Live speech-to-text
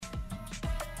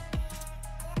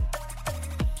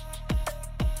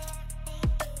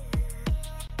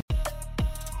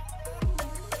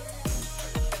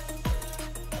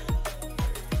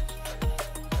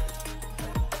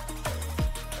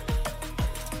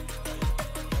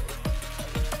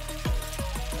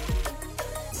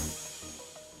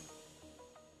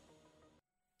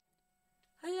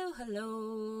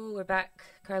Hello. We're back.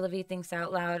 Carla V Thinks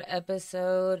Out Loud,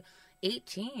 episode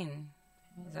 18.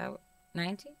 Is that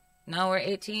 19? No, we're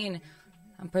 18.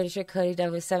 I'm pretty sure Cody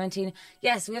Dove was 17.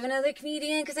 Yes, we have another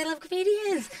comedian because I love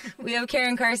comedians. We have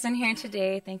Carson here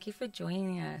today. Thank you for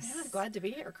joining us. Yeah, I'm glad to be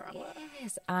here, Carla.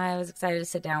 Yes, I was excited to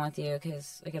sit down with you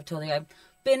because, like I've told you, I've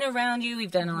been around you.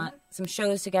 We've done some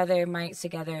shows together, mics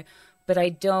together, but I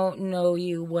don't know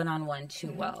you one-on-one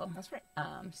too well. That's right.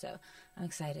 So I'm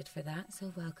excited for that.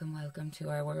 So welcome to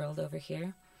our world over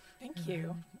here. Thank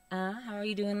you. How are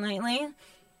you doing lately?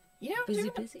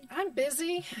 Busy. I'm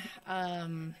busy.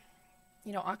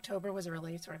 October was a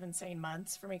really sort of insane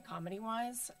month for me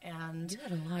comedy-wise. And you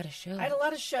had a lot of shows. I had a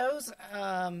lot of shows,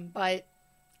 but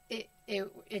it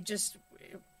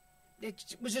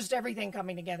was just everything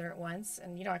coming together at once.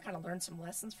 And, I kind of learned some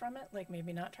lessons from it, like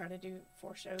maybe not try to do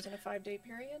 4 shows in a 5-day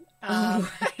period. But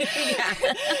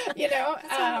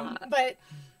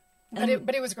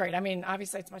it was great. I mean,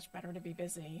 obviously it's much better to be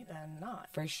busy than not.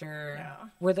 For sure. Yeah.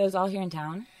 Were those all here in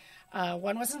town?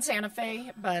 One was in Santa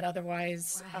Fe, but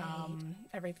otherwise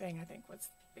everything I think was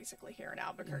basically here in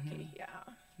Albuquerque. Mm-hmm. Yeah.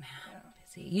 Man,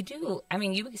 busy. You do. I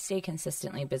mean, you stay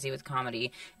consistently busy with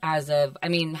comedy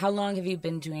how long have you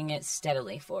been doing it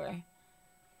steadily for?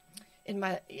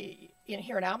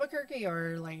 Here in Albuquerque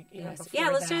or like, yes. Yeah,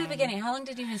 let's start at the beginning. How long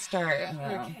did you even start?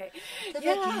 Okay.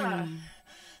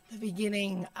 The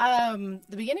beginning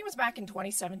was back in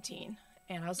 2017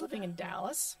 and I was living in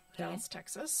Dallas,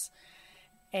 Texas.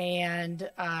 And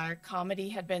comedy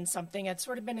had been something that's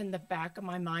sort of been in the back of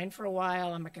my mind for a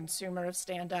while. I'm a consumer of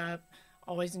stand-up,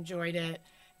 always enjoyed it.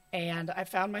 And I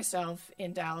found myself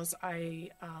in Dallas. I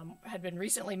had been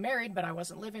recently married, but I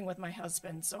wasn't living with my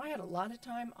husband. So I had a lot of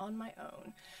time on my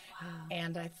own. Wow.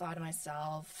 And I thought to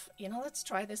myself, let's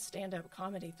try this stand-up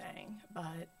comedy thing.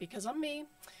 But because I'm me,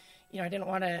 I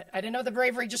didn't know the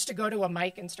bravery just to go to a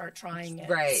mic and start trying it.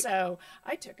 Right. So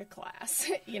I took a class,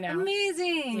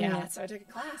 Amazing. Yeah, so I took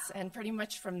a class. And pretty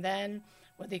much from then,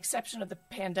 with the exception of the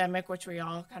pandemic, which we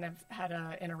all kind of had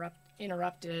a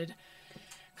interrupted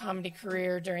comedy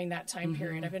career during that time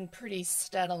period, I've been pretty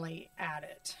steadily at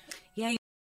it. Yeah.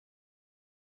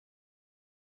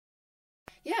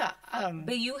 Yeah.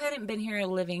 But you hadn't been here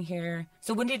living here.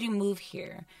 So when did you move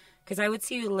here? Because I would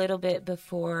see you a little bit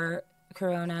before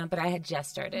Corona, but I had just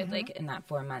started like in that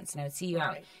 4 months, and I would see you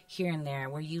out here and there.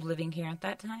 Were you living here at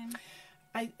that time?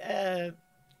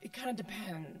 It kind of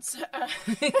depends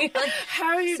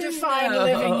how you define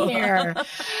living here.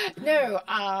 No,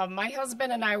 my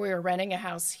husband and I, we were renting a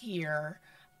house here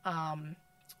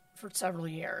for several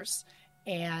years,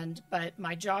 but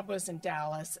my job was in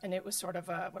Dallas, and it was sort of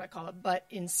what I call a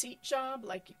butt-in-seat job.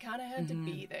 Like you kind of had to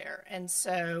be there, and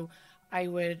so I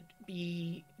would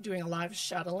be doing a lot of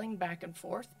shuttling back and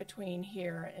forth between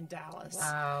here and Dallas.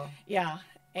 Wow. Yeah.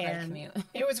 And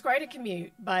it was quite a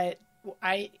commute, but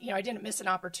I didn't miss an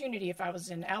opportunity. If I was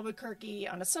in Albuquerque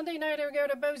on a Sunday night, I would go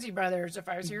to Bosey Brothers. If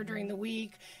I was here during the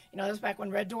week, that was back when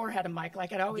Red Door had a mic.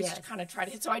 Like I'd always kind of try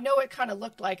to hit. So I know it kind of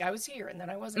looked like I was here and then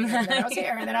I wasn't here and then I was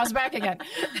here and then I was back again.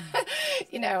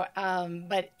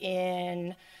 But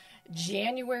in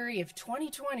January of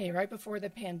 2020, right before the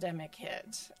pandemic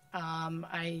hit,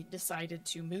 I decided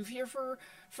to move here for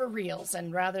reals.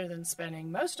 And rather than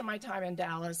spending most of my time in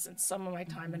Dallas and some of my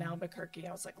time in Albuquerque,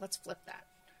 I was like, let's flip that.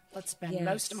 Let's spend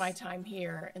most of my time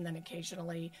here and then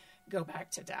occasionally go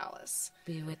back to Dallas.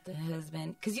 Be with the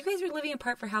husband. Because you guys were living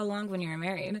apart for how long when you were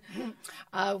married?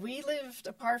 We lived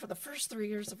apart for the first 3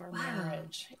 years of our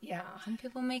marriage. Yeah. Some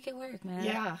people make it work, man.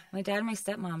 Yeah. My dad and my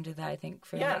stepmom did that, I think,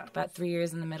 for like about 3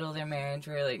 years in the middle of their marriage.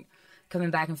 We were like coming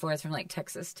back and forth from like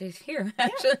Texas to here,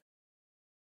 actually.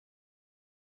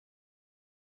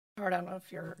 I don't know if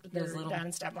your dad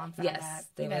and stepmom found that. Yes,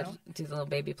 they would do the little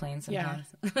baby plane sometimes.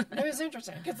 Yeah. It was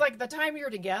interesting because like the time you're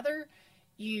together,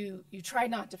 you try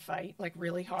not to fight like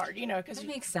really hard, because that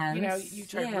makes sense. You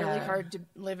try really hard to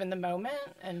live in the moment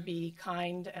and be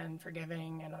kind and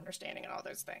forgiving and understanding and all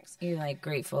those things. You're like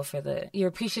grateful you're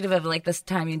appreciative of like this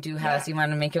time you do have, so you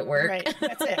want to make it work. Right,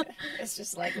 that's it. It's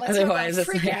just like, let's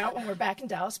freak out when we're back in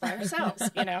Dallas by ourselves,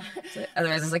 So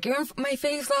otherwise it's like, you're in my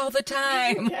face all the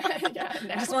time. No.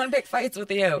 I just want to pick fights with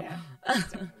you. Yeah.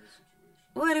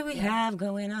 What do we have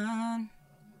going on?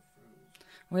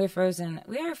 We're frozen.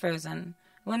 We are frozen.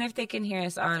 I wonder if they can hear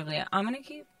us audibly. I'm going to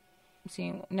keep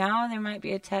seeing. Now there might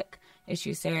be a tech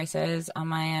issue, Sarah says, on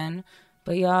my end.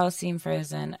 But y'all seem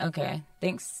frozen. Okay.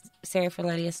 Thanks, Sarah, for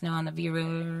letting us know on the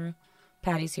viewer.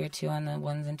 Patty's here, too, on the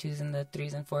 1s and 2s and the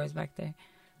 3s and 4s back there.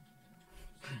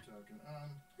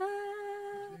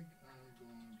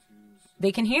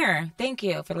 They can hear. Thank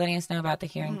you for letting us know about the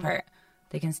hearing part.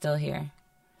 They can still hear.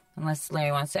 unless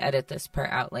Larry wants to edit this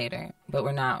part out later. But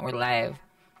we're not. We're live.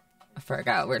 I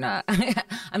forgot. We're not.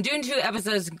 I'm doing 2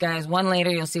 episodes, guys. One later,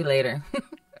 you'll see later.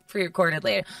 Pre-recorded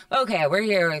later. Okay, we're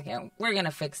here. We're going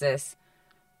to fix this.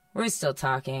 We're still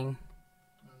talking.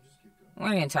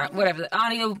 We're going to talk. Whatever. The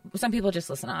audio. Some people just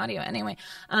listen to audio anyway.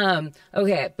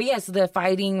 Okay. But yes, the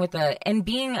fighting with and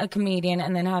being a comedian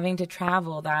and then having to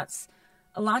travel, that's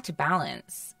a lot to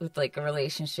balance with like a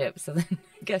relationship. So then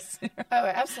I guess. Oh,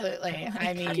 absolutely.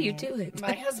 I mean, how do you do it?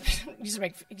 My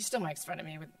husband he still makes fun of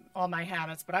me with all my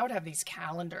habits, but I would have these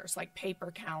calendars, like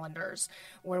paper calendars,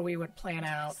 where we would plan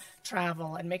out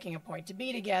travel and making a point to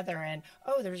be together. And,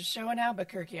 oh, there's a show in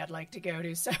Albuquerque I'd like to go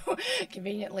to. So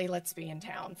conveniently, let's be in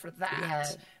town for that. Yeah.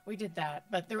 We did that.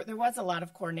 But there was a lot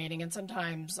of coordinating. And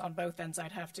sometimes on both ends,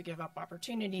 I'd have to give up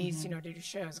opportunities, to do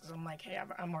shows because I'm like, hey,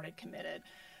 I'm already committed.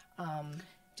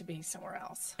 To be somewhere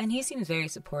else. And he seems very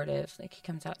supportive. Like, he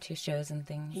comes out to shows and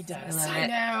things. He does. I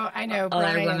know. All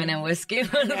our women in whiskey.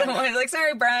 Yeah. He's like,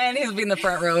 sorry, Brian. He'll be in the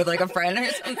front row with like a friend or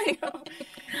something.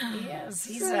 He is.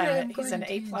 He's an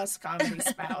A+ comedy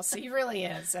spouse. He really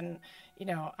is. And,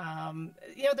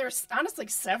 there's honestly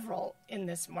several in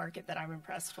this market that I'm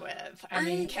impressed with. I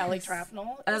mean, Kelly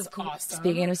Trapnell is awesome.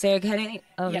 Speaking of Sarah Kennedy,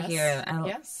 over here.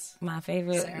 My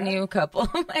favorite new couple.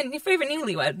 And your favorite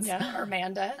newlyweds. Yeah,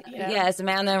 Amanda. Yes,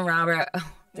 Amanda and Robert.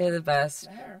 Oh, they're the best.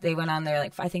 They went on their,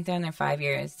 I think they're in their 5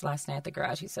 years. Last night at the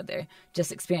garage, he said they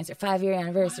just experienced their 5-year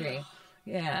anniversary. Wow.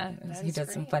 Yeah, he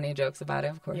did some funny jokes about it,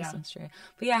 of course, I'm sure.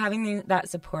 But yeah, having that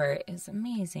support is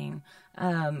amazing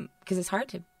because it's hard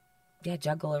to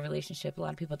juggle a relationship. A lot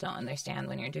of people don't understand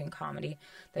when you're doing comedy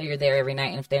that you're there every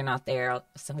night, and if they're not there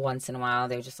once in a while,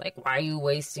 they're just like, why are you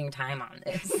wasting time on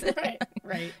this?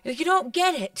 Right. You don't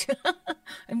get it.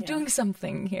 I'm doing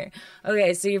something here.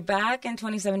 Okay, so you're back in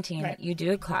 2017. Right. You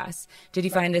do a class. Did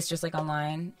you find this just like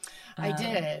online? I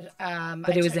did.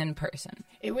 But it was in person.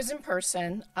 It was in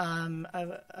person.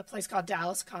 A place called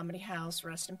Dallas Comedy House,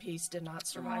 rest in peace, did not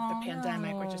survive the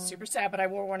pandemic, which is super sad, but I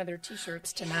wore one of their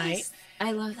T-shirts tonight. Yes.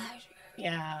 I love that.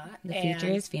 Yeah. The future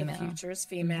is female. The future is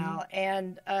female.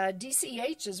 Mm-hmm. And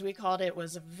DCH, as we called it,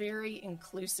 was a very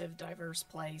inclusive, diverse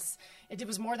place. It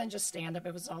was more than just stand-up.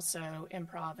 It was also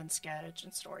improv and sketch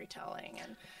and storytelling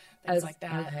and things like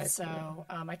that. Okay, so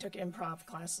I took improv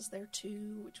classes there,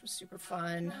 too, which was super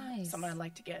fun. Nice. Something I'd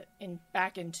like to get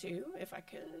back into if I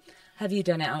could. Have you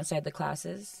done it outside the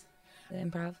classes, the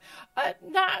improv?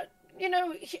 Not...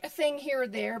 a thing here or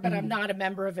there, but I'm not a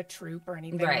member of a troupe or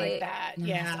anything like that. No,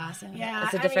 yeah. That's awesome. Yeah.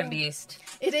 It's a different beast.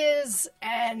 It is.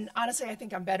 And honestly, I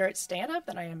think I'm better at stand-up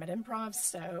than I am at improv.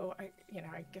 So, I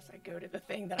guess I go to the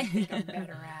thing that I think I'm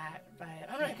better at. But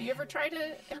I don't know. Have you ever tried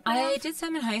to improv? I did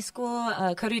some in high school.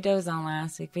 Cody Doe was on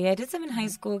last week. But yeah, I did some in high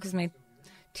school because my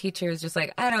teacher was just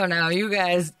like, I don't know, you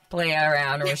guys play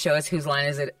around or show us whose line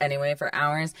is it anyway for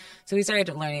hours. So we started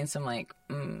learning some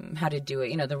how to do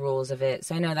it, the rules of it.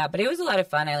 So I know that, but it was a lot of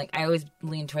fun. I always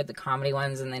leaned toward the comedy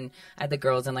ones, and then I had the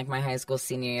girls in my high school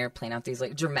senior year playing out these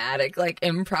dramatic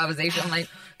improvisation. I'm like,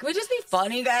 can we just be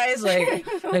funny, guys?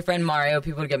 My friend Mario,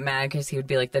 people would get mad because he would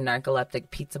be the narcoleptic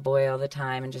pizza boy all the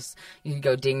time, and just you could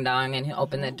go ding dong and he'd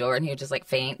open the door and he would just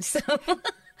faint. So.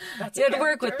 You had to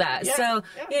work with that. Yeah, so,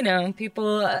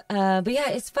 people, but yeah,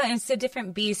 it's fun. It's a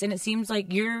different beast. And it seems like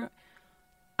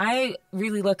I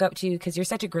really look up to you because you're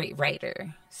such a great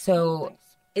writer. So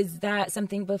is that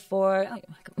something before the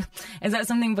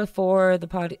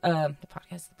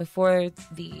podcast, before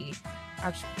the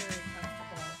actual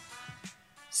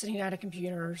sitting at a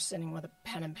computer, sitting with a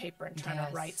pen and paper and trying to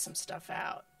write some stuff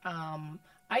out.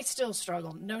 I still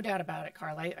struggle, no doubt about it,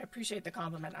 Carla. I appreciate the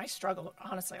compliment. I struggle,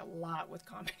 honestly, a lot with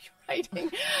comedy writing,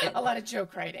 a lot of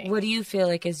joke writing. What do you feel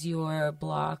is your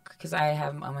block? Because I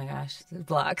have, oh my gosh,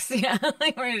 blocks. Yeah,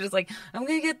 where you're just I'm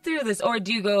going to get through this. Or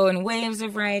do you go in waves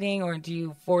of writing, or do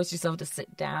you force yourself to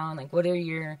sit down? What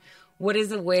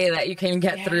is a way that you can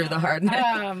get through the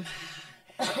hardness?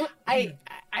 I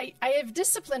have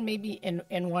discipline maybe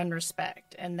in one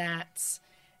respect, and that's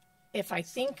if I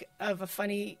think of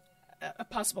a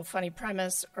possible funny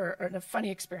premise or a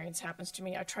funny experience happens to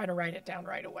me, I try to write it down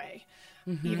right away.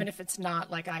 Mm-hmm. Even if it's not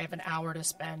I have an hour to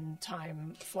spend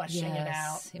time fleshing it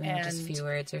out. Just a few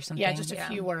words or something. Yeah, just a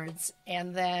few words.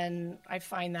 And then I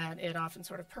find that it often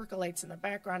sort of percolates in the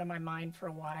background of my mind for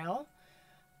a while.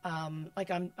 I'm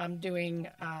doing,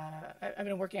 I've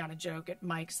been working on a joke at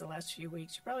Mike's the last few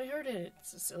weeks. You probably heard it.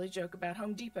 It's a silly joke about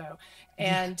Home Depot.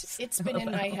 And it's been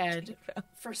in my head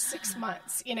for 6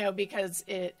 months, because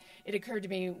it occurred to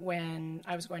me when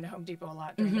I was going to Home Depot a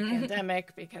lot during the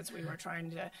pandemic because we were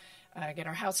trying to get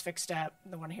our house fixed up,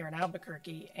 the one here in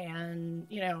Albuquerque. And,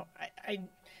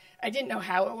 I didn't know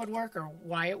how it would work or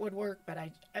why it would work, but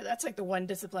that's like the one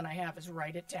discipline I have is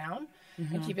write it down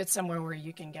and keep it somewhere where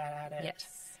you can get at it.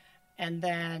 Yes. And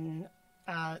then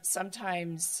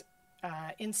sometimes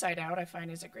Inside Out I find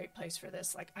is a great place for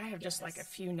this. Like I have just like a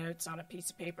few notes on a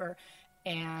piece of paper,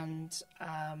 and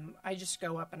I just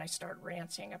go up and I start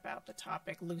ranting about the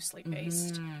topic loosely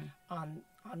based on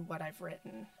what I've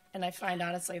written. And I find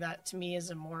honestly that to me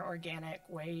is a more organic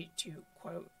way to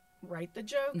quote write the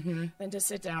joke than to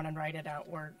sit down and write it out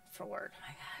word for word. Oh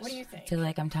my gosh. What do you think? I feel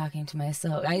like I'm talking to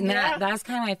myself. That's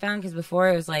kind of what I found, because before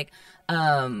it was like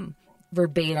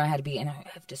verbatim, I had to be, and I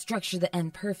have to structure the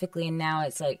end perfectly, and now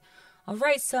it's like I'll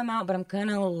write some out, but I'm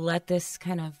gonna let this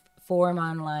kind of form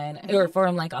online or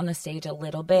form like on the stage a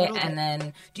little bit. And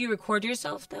then do you record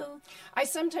yourself though? I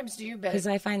sometimes do, but because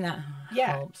I find that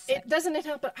helps. It doesn't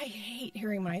help, but I hate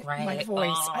hearing my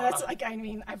voice. That's like, I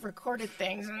mean, I've recorded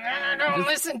things and I don't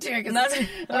listen to it. I'm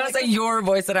not saying your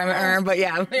voice that I'm hearing, but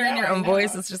hearing your own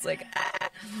voice, it's just like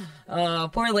oh,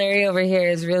 poor Larry over here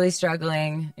is really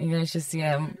struggling. You guys should see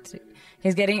him.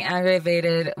 He's getting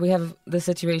aggravated. We have the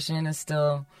situation is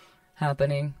still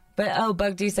happening. But,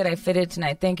 Bug D said I fitted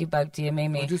tonight. Thank you, Bug D. It made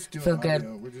me feel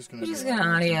good. We're just going to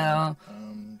audio.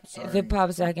 If it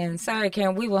pops back in. Sorry,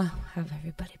 Caryn. We will have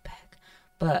everybody back.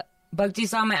 But Bug D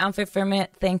saw my outfit for a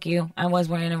minute. Thank you. I was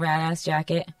wearing a rad-ass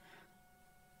jacket.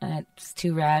 It's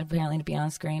too rad, apparently, to be on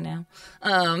screen now.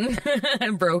 I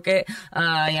broke it.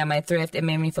 My thrift. It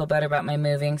made me feel better about my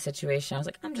moving situation. I was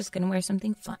like, I'm just going to wear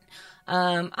something fun.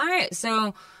 All right,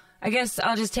 so I guess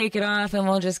I'll just take it off and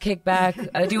we'll just kick back.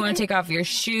 Do you want to take off your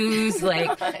shoes?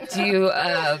 Like, do you,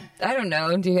 I don't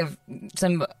know, do you have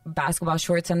some basketball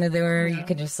shorts under there? You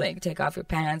could just, like, take off your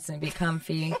pants and be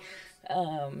comfy.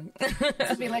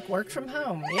 It'd be like work from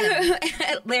home. Yeah.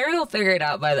 Larry will figure it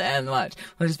out by the end. Watch.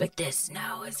 We'll just be like, this,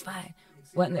 no, it's fine.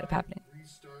 What ended up happening?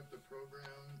 Restart the program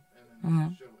and then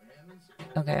the show ends.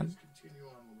 Okay. Just continue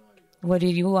on with audio. What do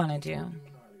you want to do? Doing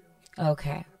audio.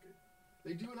 Okay.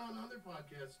 They do it on other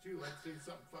podcasts too. Like say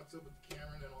something fucks up with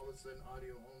Caryn and all of a sudden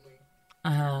audio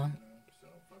only. So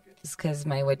fuck it. It's because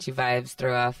my witchy vibes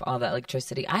throw off all that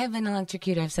electricity. I have been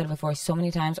electrocuted, I've said it before, so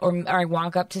many times. Or I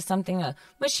walk up to something, a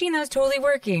machine that's totally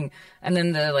working, and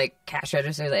then the like cash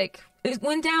register like, it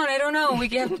went down, I don't know, we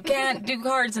can't do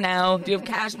cards now. Do you have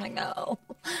cash? I'm like, no.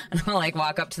 And I'll like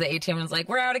walk up to the ATM and it's like,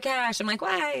 we're out of cash. I'm like,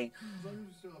 why?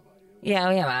 Yeah,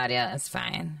 we have audio. It's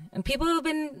fine. And people have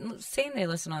been saying they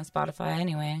listen on Spotify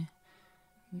anyway.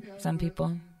 Some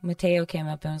people. Mateo came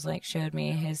up and was like, showed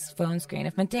me his phone screen.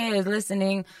 If Mateo is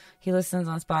listening, he listens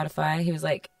on Spotify. He was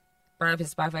like, brought up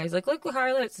his Spotify. He's like, look,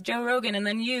 Carla, it's Joe Rogan and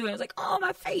then you. And I was like, oh,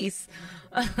 my face.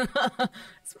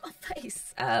 It's my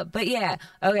face. But yeah.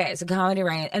 Okay, so comedy,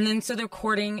 right? And then so the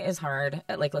recording is hard,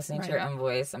 like listening to your own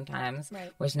voice sometimes,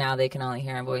 which now they can only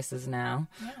hear our voices now.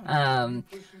 Yeah.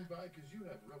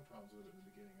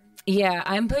 Yeah,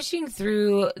 I'm pushing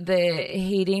through the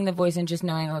hating the voice and just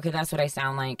knowing, okay, that's what I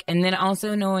sound like. And then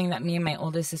also knowing that me and my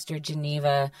oldest sister,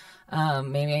 Geneva,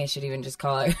 maybe I should even just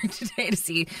call her today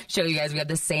to show you guys we have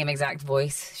the same exact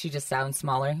voice. She just sounds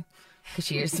smaller because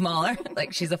she is smaller.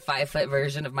 Like she's a 5-foot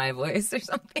version of my voice or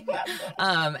something.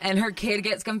 And her kid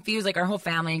gets confused. Like our whole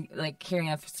family, like hearing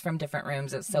us from different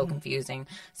rooms, it's so confusing.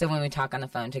 So when we talk on the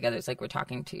phone together, it's like we're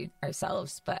talking to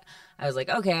ourselves. But I was like,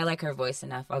 okay, I like her voice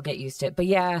enough. I'll get used to it. But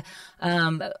yeah,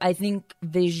 I think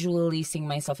visually seeing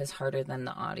myself is harder than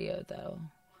the audio, though.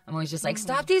 I'm always just like,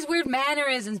 stop these weird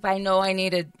mannerisms. But I know I need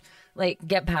to like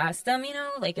get past them, you know?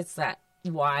 Like it's that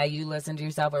why you listen to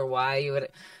yourself or why you would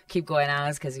keep going on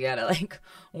is because you gotta like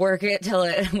work it till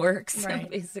it works,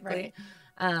 basically.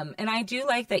 And I do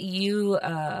like that you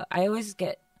I always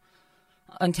get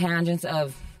on tangents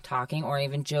of talking or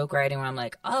even joke writing where I'm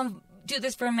like, I'll do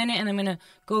this for a minute and I'm gonna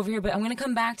go over here, but I'm gonna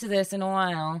come back to this in a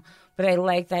while. But I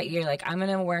like that you're like, I'm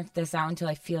gonna work this out until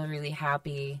I feel really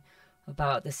happy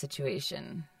about the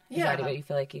situation. Is that what you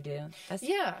feel like you do? That's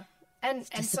and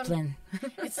discipline.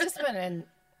 It's discipline. And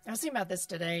I was thinking about this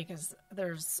today because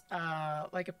there's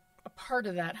like a part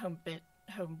of that Home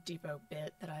Depot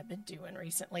bit that I've been doing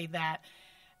recently that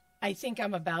I think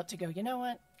I'm about to go, you know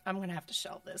what? I'm going to have to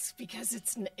shelve this because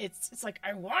it's like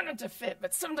I want it to fit,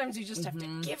 but sometimes you just have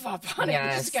to give up on it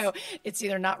and just go, it's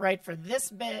either not right for this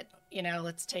bit,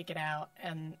 let's take it out.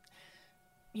 And,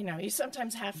 you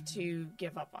sometimes have to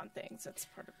give up on things. That's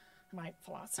part of my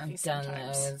philosophy. I've done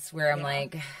those where I'm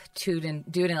like, do it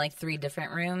in like 3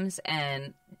 different rooms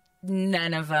and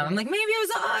none of them. I'm like, maybe it was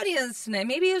the audience tonight.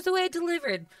 Maybe it was the way I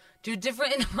delivered to a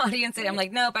different audience. I'm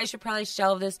like, nope, I should probably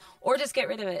shelve this or just get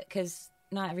rid of it because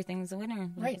not everything's a winner,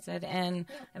 like I said. And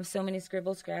I have so many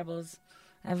scrabbles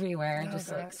everywhere.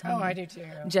 I do too.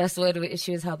 Just what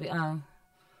she was helping. Oh,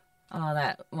 Oh,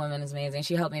 that woman is amazing.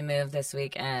 She helped me move this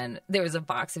week, and there was a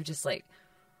box of just, like,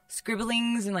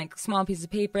 scribblings and, like, small pieces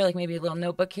of paper, like maybe a little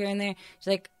notebook here and there. She's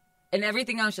like, and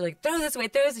everything else, she's like, throw this away,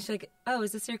 throw this. And she's like, oh,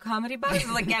 is this your comedy box? I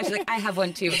was like, yeah. She's like, I have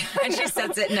one too. And she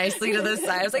sets it nicely to the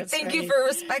side. I was like, thank you for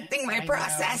respecting my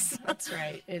process. That's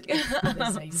right. It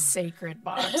is a sacred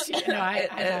box. I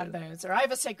have those. Or I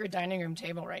have a sacred dining room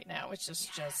table right now, which is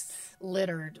just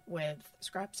littered with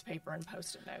scraps of paper and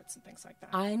Post-it notes and things like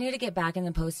that. I need to get back in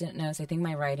the Post-it notes. I think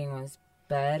my writing was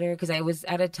better because I was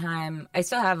at a time, I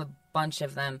still have a bunch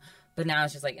of them, but now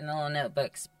it's just like in the little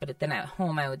notebooks. But then at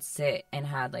home, I would sit and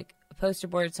had like a poster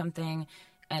board or something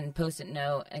and Post-it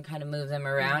note and kind of move them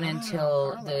around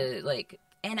until Carla.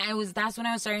 That's when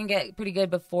I was starting to get pretty good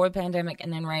before the pandemic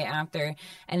and then right after.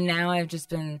 And now I've just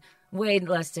been way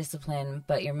less disciplined,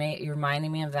 but you're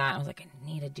reminding me of that. I was like, I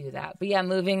need to do that. But yeah,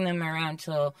 moving them around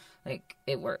till like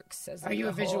it works. Are you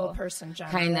a visual person, John?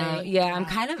 Kind of. Yeah, I'm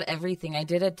kind of everything. I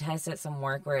did a test at some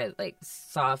work where it like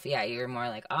saw if you're more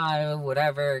like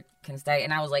whatever can stay,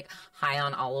 and I was like high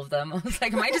on all of them. I was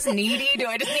like, am I just needy? Do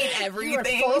I just need everything? You're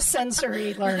a full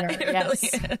sensory learner.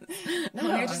 Yes. Really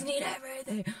no, I just need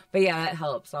everything. But yeah, it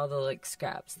helps. All the like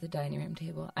scraps, the dining room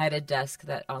table. I had a desk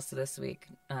that also this week,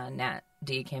 Nat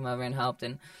D came over and helped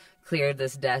and cleared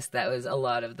this desk that was a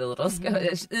lot of the little is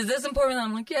this important?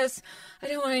 I'm like, yes. I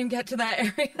don't want to even get to that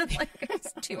area. Like,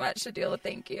 it's too much to deal with.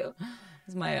 Thank you.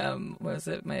 It's my what was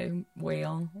it? My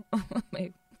whale.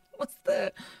 What's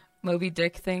the Moby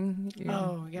Dick thing?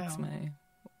 Oh yeah, it's my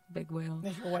big whale.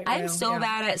 I'm so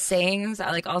bad at sayings.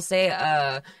 I'll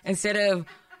say instead of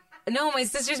no. My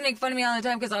sisters make fun of me all the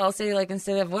time because I'll say like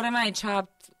instead of what am I,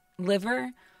 chopped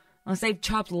liver, I'll say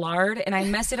chopped lard, and I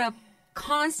mess it up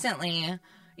constantly.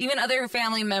 Even other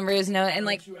family members know it, and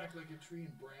like you act like a tree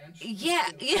and branch. Yeah.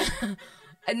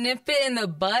 A nip it in the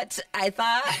butt, I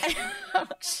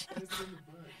thought.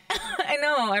 I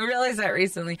know. I realized that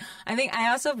recently. I think I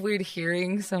also have weird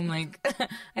hearing, so I'm like,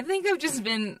 I think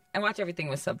I watch everything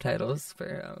with subtitles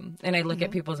and I look at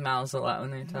people's mouths a lot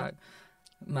when they talk.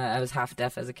 I was half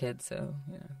deaf as a kid, so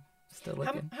still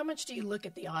looking. How much do you look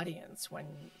at the audience when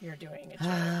you're doing a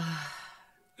joke?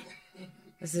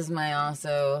 This is my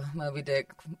also Moby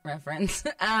Dick reference.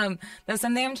 That's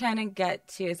something I'm trying to get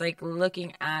to is like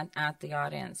looking at the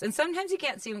audience. And sometimes you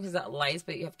can't see them because of lights,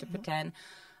 but you have to pretend.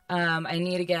 I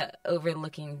need to get over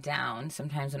looking down.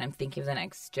 Sometimes when I'm thinking of the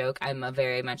next joke, I'm a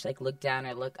very much like look down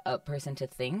or look up person to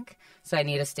think. So I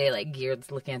need to stay like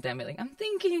geared looking at them and be like, I'm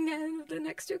thinking of the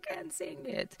next joke and saying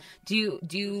it. Do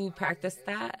you practice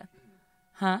that?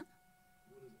 Huh?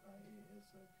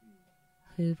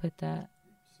 Who put that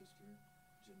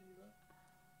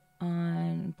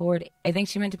on board? I think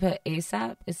she meant to put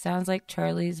ASAP. It sounds like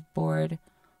Charlie's board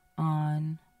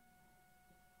on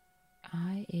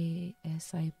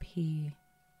IASIP.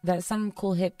 That's some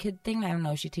cool hip kid thing. I don't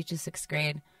know. She teaches 6th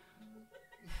grade.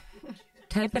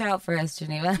 Type it out for us,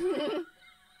 Geneva.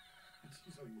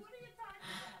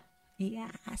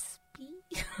 Yes.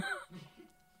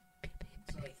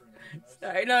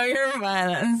 Sorry, no, you're fine.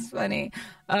 That's funny.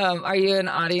 Are you an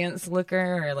audience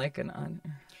looker or like I'm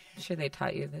sure they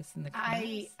taught you this in the class.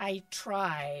 I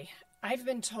try. I've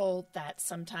been told that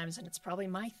sometimes, and it's probably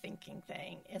my thinking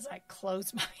thing, is I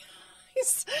close my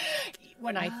eyes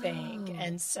when I think.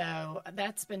 And so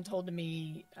that's been told to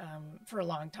me for a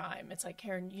long time. It's like,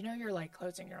 Caryn, you're like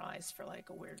closing your eyes for like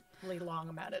a weirdly long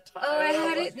amount of time. Oh, I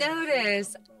hadn't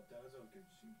noticed.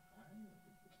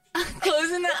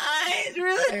 Closing the eyes,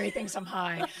 really? Larry thinks I'm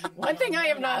high. One thing I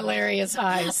am not, Larry, is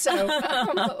high. So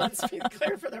let's be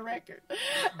clear for the record.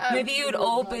 Maybe you would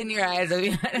open your eyes.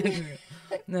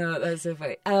 No, that's so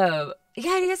funny. Yeah,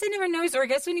 I guess I never noticed. Or I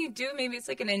guess when you do, maybe it's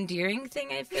like an endearing thing.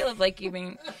 I feel of like you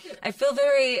being. I feel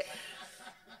very.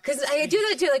 Because I do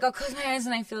that too. Like I'll close my eyes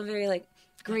and I feel very like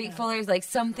grateful. There's like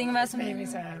something about something. Maybe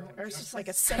so. Or it's just like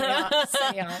a seance.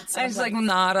 I just like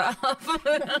nod off.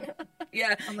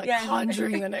 Yeah. I'm like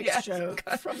conjuring the next joke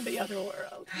from the other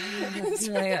world.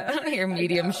 Your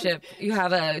mediumship. You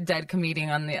have a dead comedian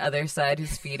on the other side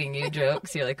who's feeding you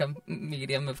jokes. You're like a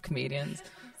medium of comedians.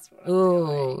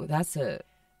 Ooh, that's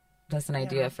an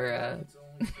idea for a.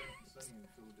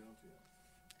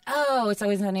 Oh, it's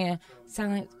always on a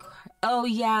silent. Oh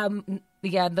yeah,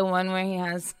 the one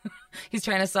where he's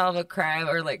trying to solve a crime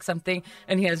or like something,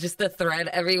 and he has just the thread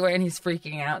everywhere, and he's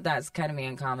freaking out. That's kind of me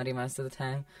in comedy most of the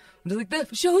time. I'm just like,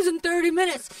 the show's in 30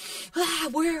 minutes.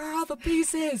 Where are all the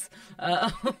pieces?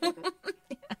 The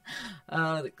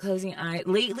closing eye.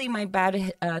 Lately, my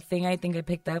bad thing I think I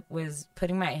picked up was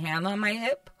putting my hand on my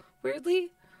hip. Weirdly.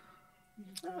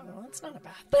 Oh, that's not a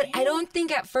bad thing. But I don't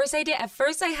think at first I did. At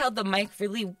first I held the mic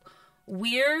really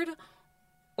weird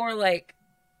or like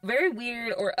very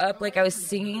weird or up, like I was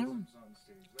singing.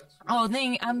 Oh,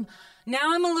 now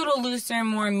I'm a little looser and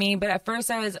more me, but at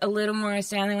first I was a little more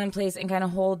standing in one place and kind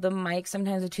of hold the mic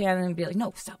sometimes with two hands and be like,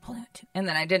 no, stop holding it. And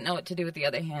then I didn't know what to do with the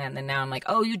other hand. And now I'm like,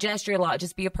 oh, you gesture a lot.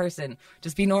 Just be a person.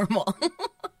 Just be normal.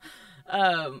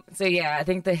 So yeah, I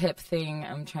think the hip thing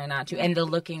I'm trying not to, and the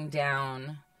looking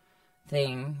down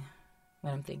thing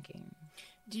when I'm thinking.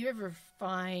 Do you ever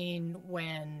find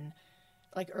when,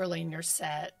 like early in your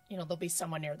set, there'll be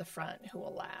someone near the front who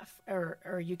will laugh,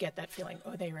 or you get that feeling,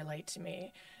 oh, they relate to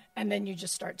me, and then you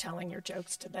just start telling your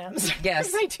jokes to them?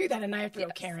 Yes. I do that, and I have to go,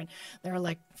 Caryn, there are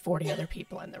like 40 other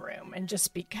people in the room, and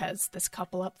just because this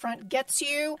couple up front gets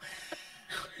you,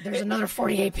 there's another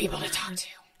 48 people to talk to.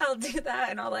 I'll do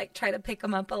that, and I'll like try to pick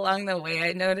them up along the way.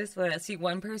 I notice when I see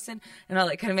one person, and I'll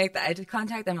like kind of make the eye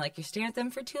contact. I'm like, you're staring at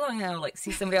them for too long, and I'll like see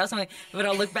somebody else. But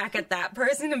I'll look back at that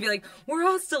person and be like, we're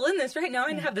all still in this right now.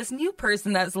 I have this new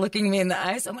person that's looking me in the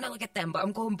eye, so I'm gonna look at them, but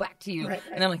I'm going back to you. Right.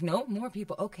 And I'm like, no, more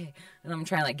people, okay. And I'm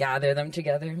trying to like gather them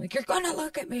together. I'm like, you're gonna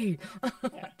look at me.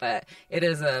 But it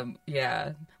is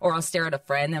yeah. Or I'll stare at a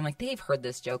friend, and I'm like, they've heard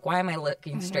this joke. Why am I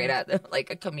looking straight at them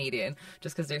like a comedian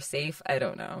just because they're safe? I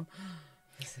don't know.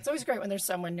 It's always great when there's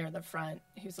someone near the front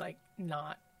who's like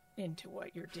not into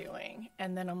what you're doing,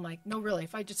 and then I'm like, no, really,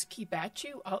 if I just keep at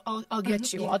you, I'll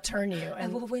get you. I'll turn you,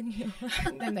 and I will win you.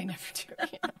 And then they never do.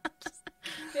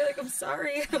 You're like, I'm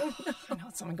sorry. I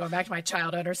know, someone going back to my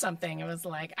childhood or something. It was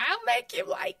like, I'll make you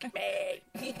like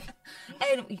me.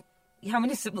 And how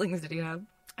many siblings did you have?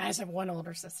 I just have one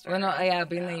older sister. Well, no, yeah,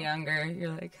 being the younger,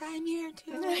 you're like, I'm here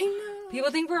too. I know.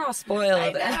 People think we're all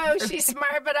spoiled. I know, she's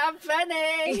smart, but I'm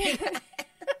funny.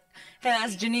 Hey,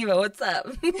 that's Geneva. What's up?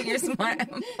 You're smart.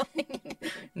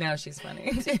 No, she's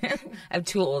funny. I have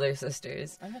two older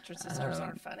sisters. I bet your sisters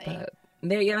aren't funny. But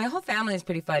my whole family is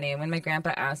pretty funny. And when my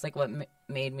grandpa asked, like, what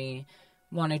made me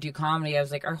want to do comedy, I was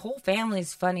like, our whole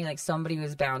family's funny. Like, somebody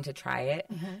was bound to try it.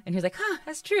 Mm-hmm. And he was like,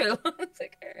 that's true. It's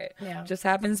like, all right. Yeah. Just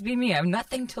happens to be me. I have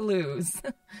nothing to lose.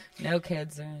 No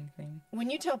kids or anything. When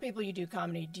you tell people you do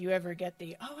comedy, do you ever get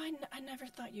the, I never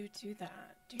thought you would do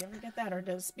that? Do you ever get that? Or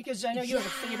because I know you have a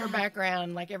theater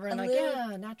background, like everyone,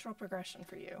 natural progression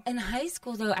for you. In high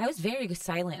school, though, I was very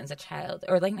silent as a child.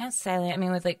 Or, like, not silent. I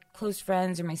mean, with, like, close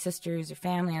friends or my sisters or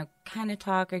family, I would kind of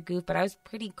talk or goof, but I was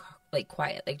pretty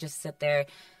quiet, like just sit there.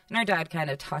 And our dad kind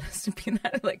of taught us to be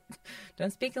that, like,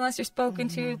 don't speak unless you're spoken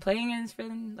to. Playing is for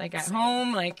them, like at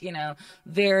home, like,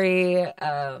 very.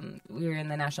 We were in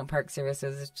the National Park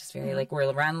Services. It's just very like we're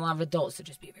around a lot of adults, so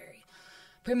just be very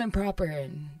prim and proper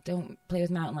and don't play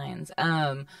with mountain lions.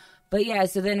 But yeah,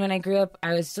 so then when I grew up,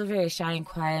 I was still very shy and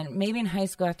quiet. Maybe in high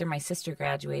school after my sister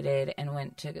graduated and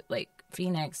went to like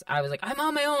Phoenix, I was like, I'm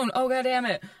on my own. Oh, God damn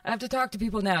it. I have to talk to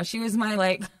people now. She was my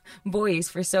like voice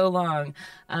for so long.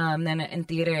 Then in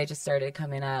theater, I just started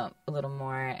coming out a little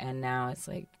more. And now it's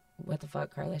like, what the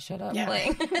fuck, Carla, shut up. Yeah.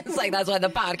 Like, it's like, that's why the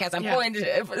podcast I'm going to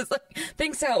do. It's like,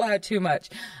 thinks out loud too much.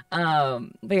 But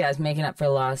yeah, I was making up for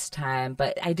lost time.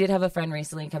 But I did have a friend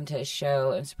recently come to a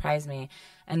show and surprise me.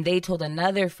 And they told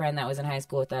another friend that was in high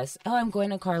school with us, oh, I'm going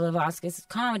to Carla Vasquez's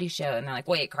comedy show. And they're like,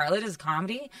 wait, Carla does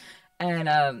comedy? And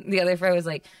the other friend was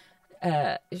like,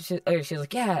 she was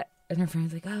like, yeah. And her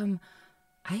friend was like,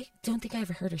 I don't think I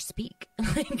ever heard her speak.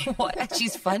 Like, what?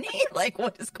 She's funny? Like,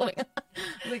 what is going on?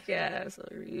 I'm like, yeah, so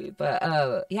rude.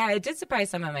 But, yeah, it did surprise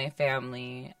some of my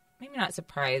family. Maybe not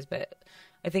surprised, but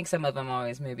I think some of them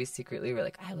always maybe secretly were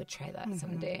like, I would try that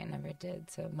someday. I never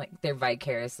did. So, like, they're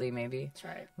vicariously maybe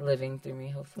living through me,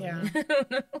 hopefully. Yeah. I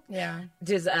don't know. Yeah.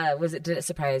 Did it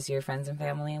surprise your friends and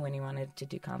family when you wanted to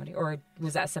do comedy? Or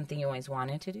was that something you always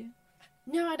wanted to do?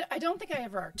 No, I don't think I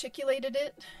ever articulated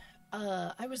it.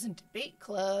 I was in debate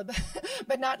club,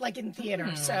 but not like in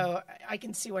theater. So I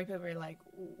can see why people are like,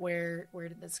 where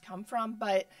did this come from?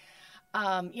 But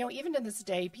even to this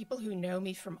day, people who know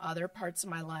me from other parts of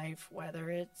my life, whether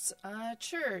it's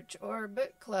church or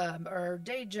book club or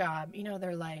day job,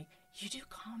 they're like, you do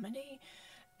comedy?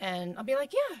 And I'll be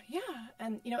like, yeah.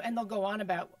 And, and they'll go on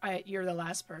about, you're the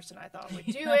last person I thought would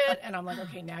do it. And I'm like,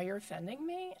 okay, now you're offending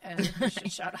me and you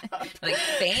should shut up. Like,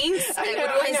 thanks? What do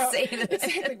I say to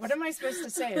this? Like, what am I supposed to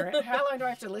say? Right? How long do I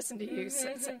have to listen to you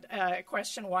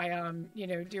question why I'm,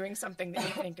 doing something that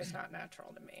you think is not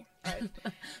natural to me?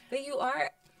 But you are,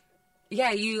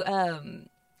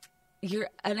 you're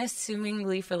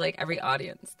unassumingly for, like, every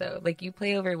audience, though. Like, you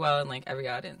play over well in, like, every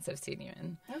audience I've seen you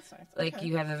in. That's nice. Like,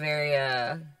 you have a very,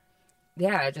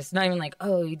 just not even like,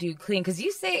 oh, you do clean. Because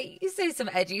you say some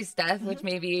edgy stuff, which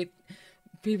maybe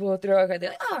people will throw out.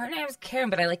 They're like, oh, her name's Caryn.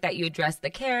 But I like that you address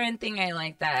the Caryn thing. I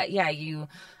like that. Yeah, you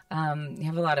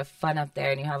have a lot of fun up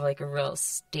there. And you have, like, a real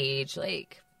stage,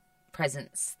 like,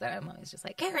 presence that I'm always just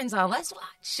like, Caryn's on, let's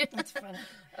watch. That's funny.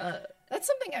 That's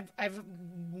something I've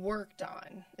worked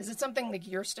on. Is it something like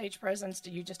your stage presence?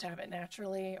 Do you just have it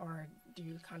naturally, or do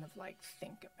you kind of like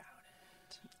think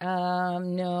about it?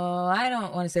 No, I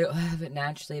don't want to say I have it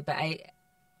naturally, but I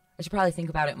should probably think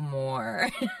about it more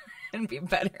and be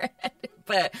better at it.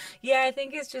 But yeah, I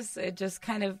think it just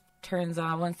kind of turns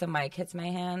on once the mic hits my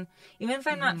hand. Even if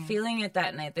I'm not feeling it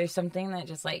that night, there's something that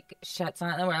just like shuts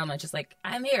on where I'm just like,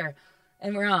 I'm here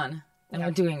and we're on and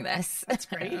we're doing this. That's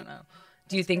great. I don't know.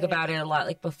 Do you think about it a lot,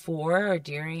 like before or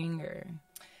during, or?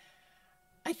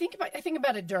 I think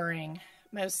about it during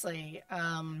mostly.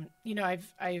 You know,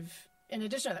 I've in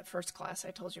addition to that first class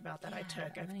I told you about that I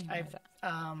took, I've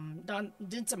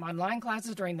did some online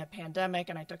classes during the pandemic,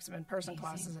 and I took some in-person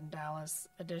classes in Dallas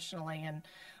additionally. And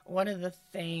one of the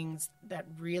things that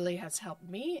really has helped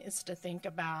me is to think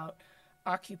about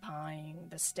occupying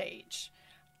the stage,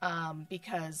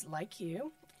 because like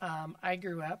you, I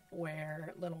grew up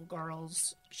where little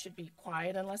girls should be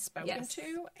quiet unless spoken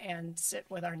to and sit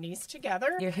with our knees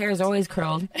together. Your hair is always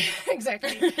curled.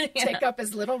 Exactly. Take up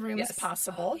as little room as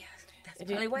possible. Oh, yes. That's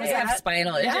probably why I have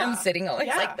spinal issue. I'm sitting always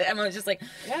like that. I'm always just like,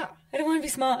 I don't want to be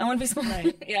small. I want to be small.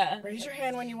 Right. Raise your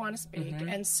hand when you want to speak.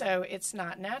 And so it's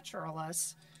not natural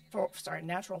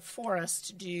for us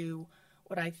to do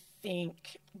what I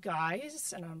think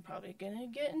guys, and I'm probably going to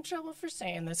get in trouble for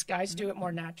saying this, guys do it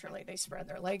more naturally. They spread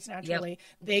their legs naturally.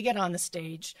 They get on the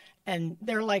stage and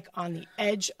they're like on the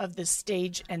edge of the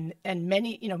stage, and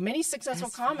many successful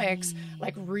comics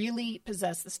like really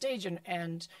possess the stage.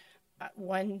 And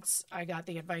once I got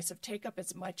the advice of take up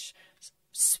as much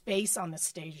space on the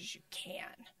stage as you can.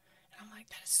 And I'm like,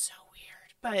 that is so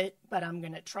weird, but I'm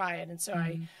going to try it. And so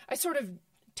I sort of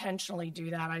intentionally do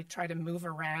that. I try to move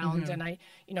around and I,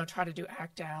 try to do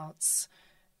act outs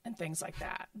and things like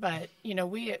that. But,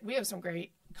 we have some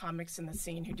great comics in the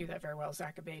scene who do that very well.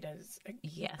 Zach Abeda is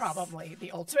probably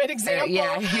the ultimate example.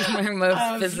 He's my most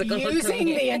of physical using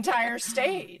the entire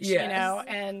stage,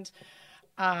 and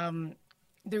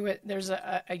there's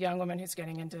a young woman who's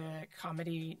getting into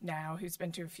comedy now who's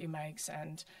been to a few mics,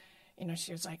 and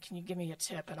she was like, can you give me a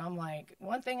tip? And I'm like,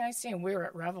 one thing I see, and we were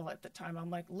at Revel at the time,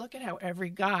 I'm like, look at how every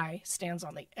guy stands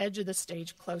on the edge of the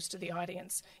stage close to the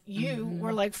audience. You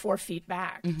were like 4 feet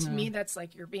back. To me, that's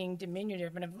like you're being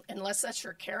diminutive. And unless that's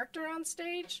your character on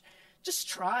stage, just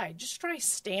try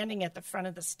standing at the front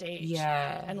of the stage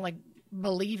and like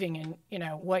believing in,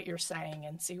 what you're saying,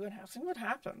 and see what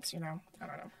happens. I don't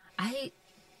know.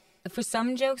 For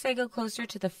some jokes, I go closer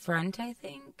to the front, I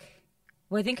think.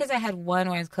 Well, I think because I had one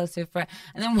where I was close to the front,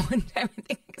 and then one time I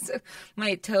think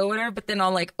my toe, whatever, but then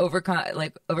I'll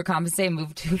overcompensate and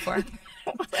move too far.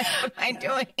 What am I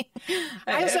doing?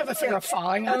 I also have a fear of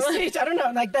falling on stage. I don't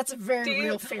know. Like, that's a very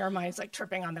real fear of mine. It's like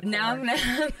tripping on the cord. Now I'm going to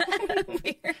have that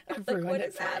fear. I've ruined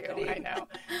it for you. I know.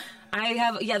 I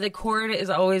have, the cord is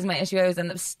always my issue. I always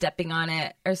end up stepping on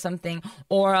it or something.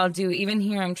 Or I'll do, even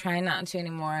here, I'm trying not to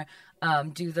anymore,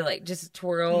 do the, just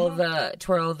twirl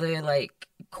the,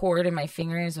 cord in my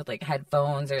fingers with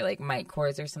headphones or mic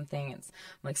cords or something. I'm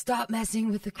like, stop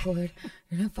messing with the cord.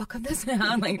 You're gonna fuck up the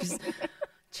sound. Just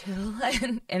chill.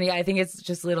 And I think it's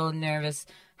just little nervous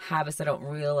habits I don't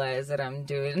realize that I'm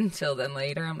doing until then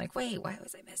later. I'm like, wait, why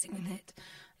was I messing with it?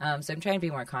 So I'm trying to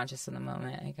be more conscious in the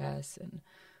moment, I guess. And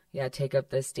take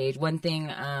up the stage. One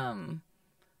thing, I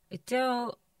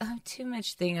don't have too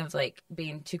much thing of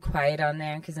being too quiet on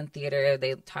there, because in theater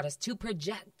they taught us to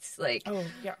project. They're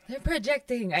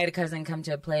projecting. I had a cousin come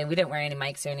to a play and we didn't wear any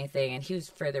mics or anything, and he was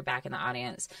further back in the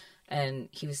audience, and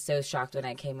he was so shocked when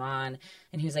I came on,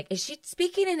 and he was like, is she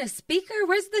speaking in a speaker?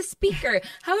 Where's the speaker?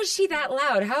 How is she that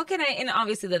loud? How can I? And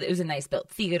obviously it was a nice built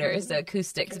theater, so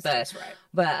acoustics, but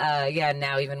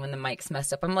now even when the mic's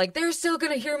messed up, I'm like, they're still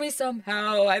gonna hear me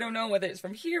somehow. I don't know whether it's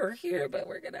from here or here, but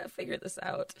we're gonna figure this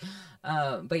out.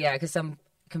 Because some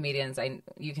comedians,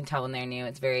 you can tell when they're new,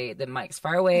 the mic's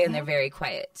far away and they're very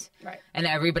quiet. Right. And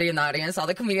everybody in the audience, all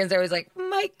the comedians are always like,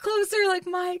 mic closer,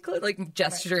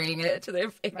 gesturing it to their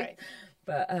face. Right.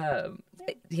 But,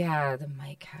 the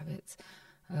mic habits.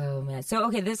 Oh, man. So,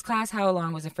 okay, this class, how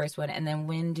long was the first one? And then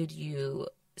when did you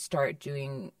start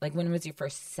doing, when was your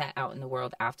first set out in the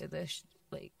world after this,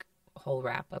 whole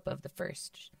wrap-up of the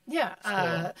first? Yeah.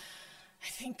 I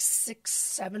think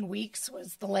 6-7 weeks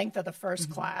was the length of the first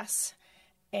class.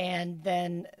 And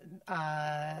then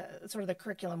sort of the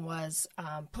curriculum was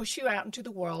push you out into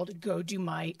the world, go do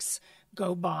mics,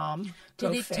 go bomb,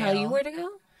 Did they tell you where to go?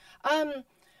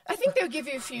 I think they'll give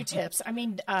you a few tips. I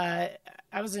mean, I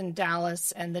was in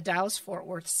Dallas, and the Dallas-Fort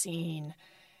Worth scene,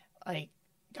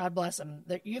 God bless them,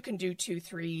 that you can do 2,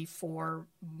 3, 4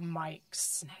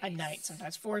 mics a night.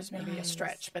 Sometimes 4 is maybe a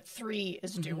stretch, but 3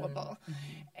 is doable.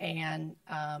 And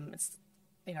it's,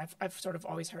 you know, I've sort of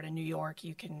always heard in New York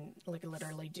you can like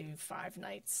literally do 5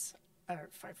 nights or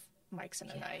 5 mics in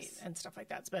a night and stuff like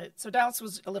that. But so Dallas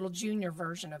was a little junior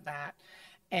version of that,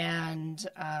 and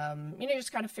you know,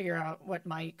 just kind of figure out what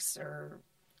mics are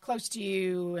close to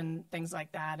you and things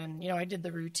like that. And you know, I did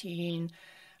the routine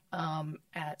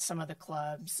at some of the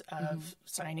clubs of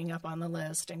signing up on the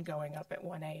list and going up at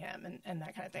 1 a.m. and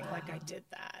that kind of thing. Wow. Like I did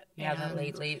that. Yeah, and the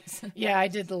lates. Yeah, I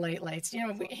did the lates. You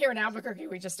know, here in Albuquerque,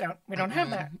 we don't have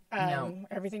that. No.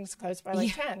 Everything's closed by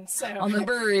like 10. So on the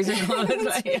breweries are closed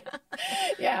by,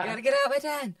 yeah. You gotta get out by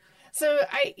 10. So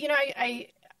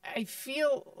I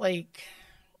feel like,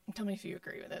 tell me if you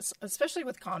agree with this, especially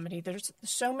with comedy, there's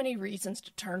so many reasons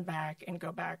to turn back and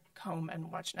go back home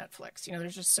and watch Netflix. You know,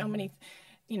 there's just so many,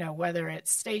 you know, whether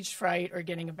it's stage fright or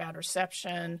getting a bad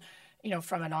reception, you know,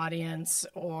 from an audience,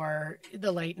 or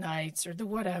the late nights or the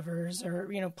whatevers,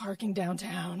 or, you know, parking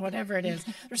downtown, whatever it is.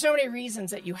 There's so many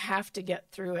reasons that you have to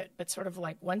get through it. But sort of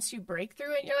like once you break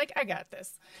through it, you're like, I got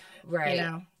this. Right. You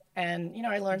know, and, you know,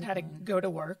 I learned how to go to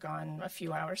work on a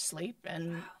few hours sleep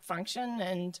and function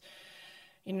and,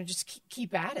 you know, just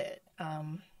keep at it.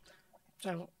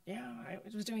 So, yeah, I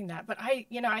was doing that. But I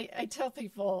tell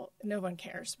people, no one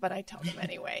cares, but I tell them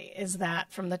anyway, is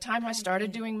that from the time I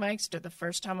started doing mics to the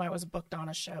first time I was booked on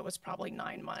a show was probably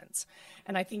 9 months.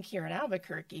 And I think here in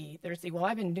Albuquerque, there's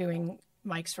I've been doing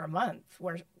mics for a month.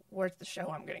 Where's the show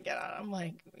I'm going to get on? I'm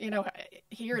like, you know,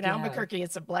 here in Albuquerque,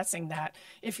 it's a blessing that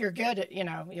if you're good at, you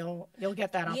know, you'll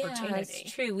get that opportunity. Yeah,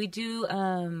 it's true. We do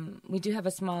have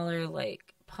a smaller,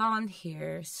 like, pond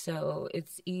here, so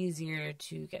it's easier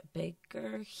to get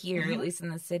bigger here, at least in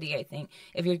the city, I think,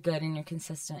 if you're good and you're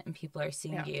consistent and people are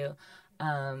seeing you,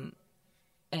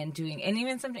 and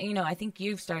even something, you know, I think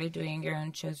you've started doing your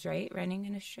own shows, right? Running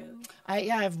in a show? I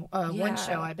have one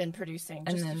show I've been producing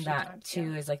just and then a few that times,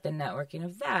 too is like the networking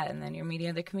of that, and then you're meeting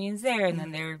other comedians there, and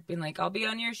then they're being like, I'll be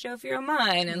on your show if you're on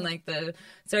mine, and like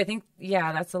so I think,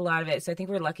 that's a lot of it. So I think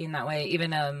we're lucky in that way.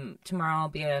 Even tomorrow I'll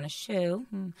be on a show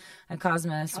at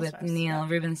Cosmos with Neil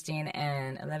Rubenstein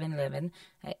and 1111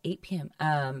 at 8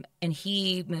 p.m. And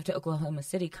he moved to Oklahoma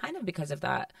City kind of because of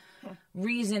that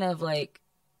reason of like,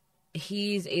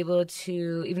 he's able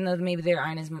to, even though maybe there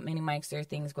aren't as many mics or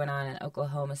things going on in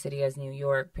Oklahoma City as New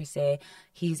York per se,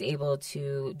 he's able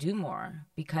to do more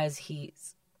because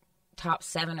he's top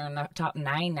 7 or top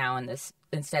 9 now in this,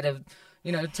 instead of,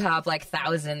 you know, top like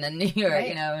 1,000 in New York, right.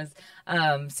 You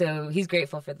know. So he's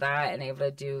grateful for that and able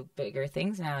to do bigger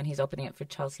things now. And he's opening it for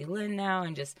Chelsea Lynn now,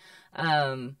 and just,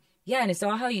 and it's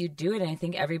all how you do it. And I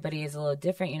think everybody is a little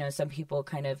different. You know, some people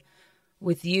kind of,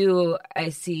 with you, I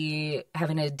see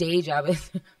having a day job,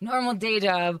 normal day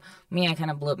job. Me, I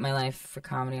kind of blew up my life for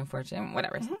comedy, unfortunately,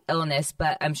 whatever, illness.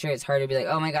 But I'm sure it's hard to be like,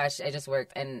 oh my gosh, I just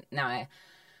worked and now I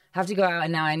have to go out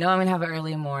and now I know I'm going to have an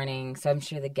early morning. So I'm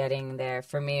sure the getting there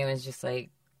for me was just like,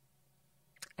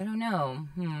 I don't know.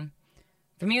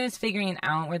 For me, it was figuring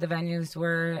out where the venues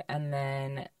were and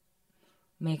then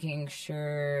making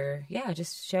sure,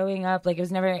 just showing up. Like, it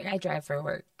was never, I drive for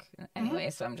work anyway,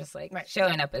 so I'm just like,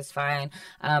 showing up is fine.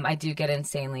 I do get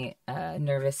insanely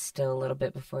nervous still a little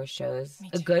bit before shows.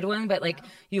 A good one, but like,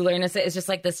 you learn it's just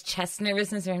like this chest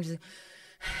nervousness where I'm just like,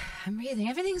 I'm breathing,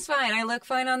 everything's fine. I look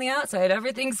fine on the outside,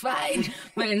 everything's fine.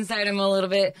 But inside I'm a little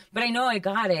bit, but I know I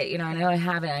got it, you know, I know I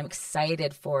have it. I'm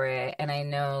excited for it. And I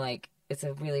know like, it's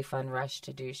a really fun rush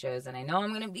to do shows, and I know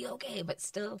I'm going to be okay, but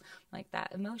still, like,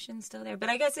 that emotion's still there. But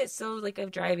I guess it's still, like, a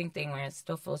driving thing where it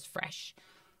still feels fresh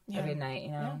every night,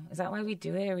 you know? Yeah. Is that why we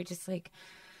do it? Or we just, like,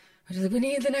 we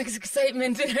need the next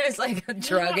excitement, and it's like a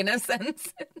drug in a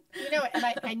sense. You know, and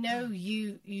I know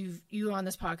you on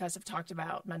this podcast have talked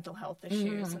about mental health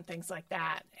issues and things like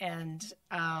that. And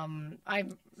I'm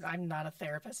not a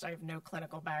therapist. I have no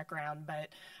clinical background, but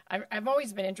I've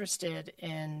always been interested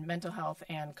in mental health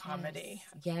and comedy.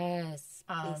 Yes.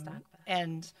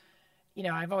 And, you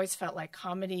know, I've always felt like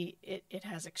comedy, it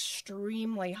has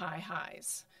extremely high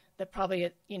highs that probably,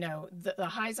 you know, the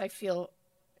highs I feel,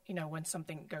 you know, when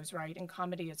something goes right in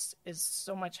comedy is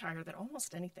so much higher than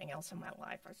almost anything else in my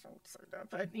life. I shouldn't say that,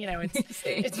 but you know,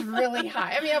 it's really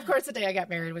high. I mean, of course, the day I got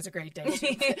married was a great day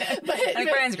too.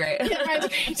 Brian's great. Yeah, Brian's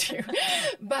great too.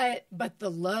 But the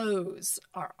lows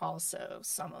are also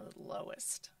some of the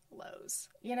lowest lows.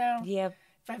 You know,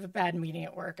 If I have a bad meeting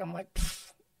at work, I'm like,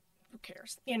 who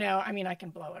cares? You know, I mean, I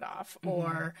can blow it off,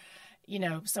 or you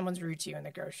know, someone's rude to you in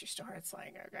the grocery store, it's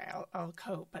like, okay, I'll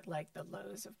cope. But like the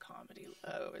lows of comedy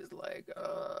low is like,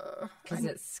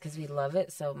 because we love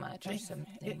it so much or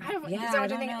something. I don't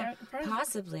know.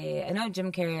 Possibly. I know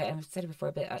Jim Carrey, I've said it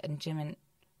before, but in Jim and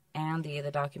Andy,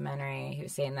 the documentary, he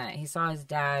was saying that he saw his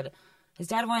dad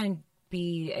wanted to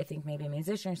be, I think, maybe a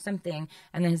musician or something,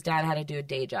 and then his dad had to do a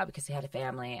day job because he had a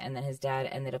family, and then his dad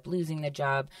ended up losing the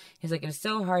job. He was like, it was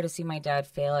so hard to see my dad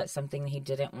fail at something he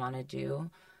didn't want to do.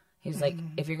 He was like,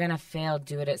 if you're going to fail,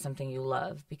 do it at something you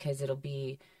love, because it'll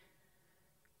be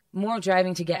more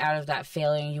driving to get out of that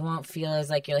failure. You won't feel as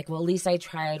like, you're like, well, at least I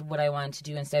tried what I wanted to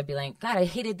do, instead of being like, God, I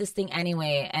hated this thing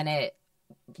anyway, and it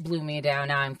blew me down.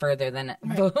 Now I'm further than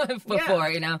before,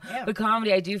 you know. Yeah. But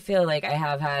comedy, I do feel like I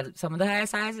have had some of the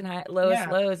highest highs and lowest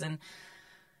lows,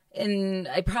 and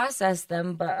I process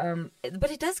them, but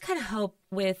it does kind of help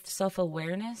with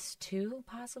self-awareness too,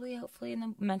 possibly, hopefully, in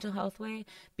the mental health way.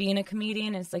 Being a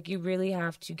comedian, it's like you really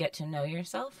have to get to know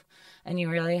yourself, and you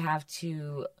really have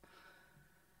to,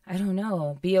 I don't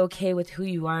know, be okay with who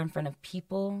you are in front of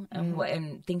people, and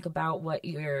and think about what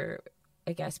you're,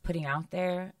 I guess, putting out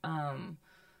there.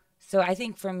 So I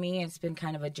think for me, it's been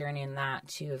kind of a journey in that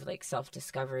too, of like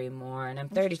self-discovery more. And I'm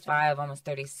 35, almost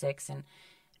 36,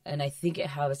 and I think it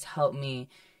has helped me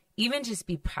even just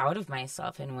be proud of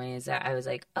myself in ways that I was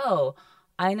like, oh,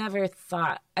 I never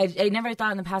thought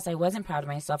in the past I wasn't proud of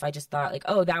myself. I just thought like,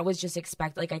 oh, that was just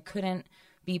expected. Like I couldn't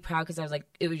be proud because I was like,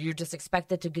 you're just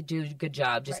expected to do a good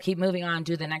job. Just keep moving on,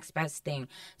 do the next best thing.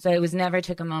 So I never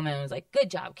took a moment and was like,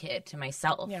 good job, kid, to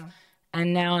myself. Yeah.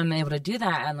 And now I'm able to do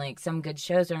that on like some good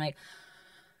shows where I'm like,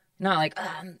 not like,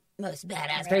 I'm most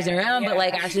badass person around, but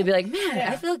like actually be like,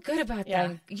 man, I feel good about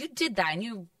that. You did that, and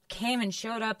you came and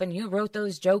showed up, and you wrote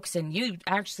those jokes, and you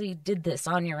actually did this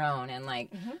on your own, and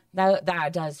like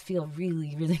that does feel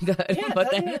really, really good. Yeah,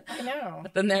 but I know.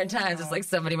 But then there are times it's like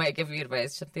somebody might give you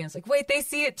advice, something it's like, wait, they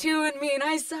see it too in me, and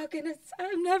I suck, and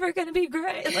I'm never gonna be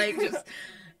great. Like just.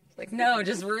 Like, no,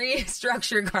 just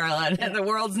restructure, Carla, and the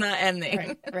world's not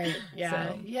ending. Right. Yeah.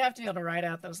 So. You have to be able to ride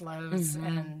out those lows,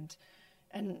 and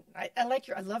I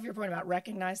love your point about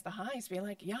recognize the highs, being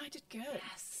like, yeah, I did good.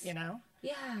 Yes. You know?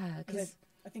 Yeah. Because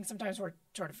I think sometimes we're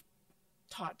sort of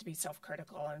taught to be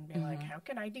self-critical and be like, how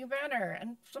can I do better?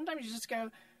 And sometimes you just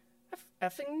go, I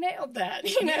effing nailed that.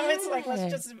 You know, it's like,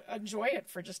 let's just enjoy it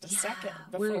for just a second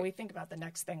before we think about the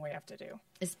next thing we have to do.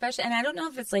 Especially, and I don't know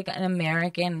if it's like an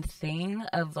American thing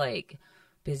of like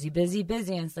busy.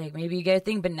 And it's like maybe you get a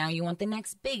thing, but now you want the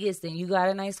next biggest thing. You got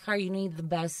a nice car, you need the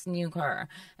best new car.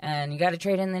 And you got to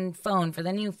trade in the phone for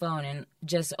the new phone. And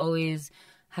just always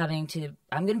having to,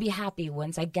 I'm going to be happy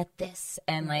once I get this.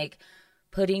 And like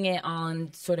putting it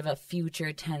on sort of a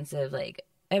future tense of like,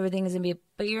 everything is going to be,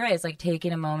 but you're right. It's like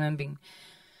taking a moment, being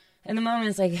in the moment.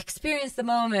 It's like experience the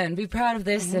moment, be proud of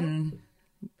this, and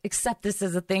accept this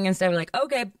as a thing instead of like,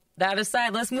 okay, that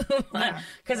aside, let's move on.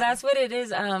 Because that's what it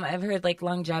is. I've heard like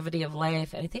longevity of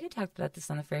life, and I think I talked about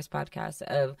this on the first podcast.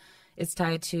 Of it's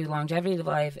tied to longevity of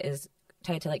life is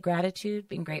tied to like gratitude,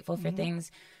 being grateful for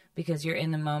things. Because you're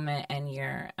in the moment and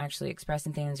you're actually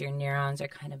expressing things, your neurons are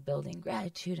kind of building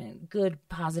gratitude and good,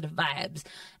 positive vibes,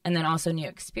 and then also new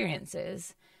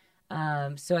experiences.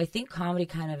 So I think comedy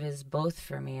kind of is both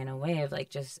for me in a way of like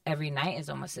just every night is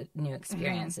almost a new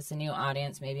experience. It's a new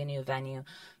audience, maybe a new venue,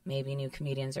 maybe new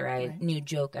comedians or a new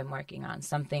joke I'm working on,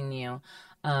 something new.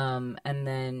 And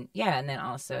then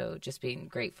also just being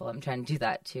grateful. I'm trying to do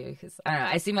that too because I don't know.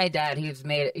 I see my dad.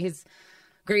 He's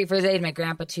great for his age. My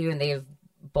grandpa too, and they've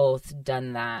both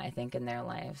done that, I think, in their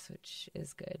lives, which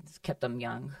is good. It's kept them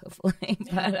young, hopefully.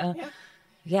 But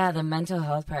the mental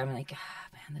health part, I'm like,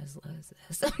 man, those lows.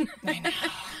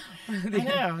 I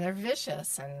know. They're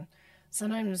vicious. And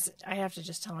sometimes I have to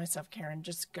just tell myself, Caryn,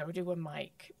 just go do a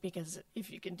mic. Because if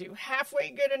you can do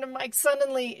halfway good in a mic,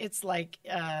 suddenly it's like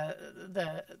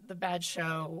the bad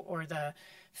show or the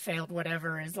failed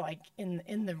whatever is like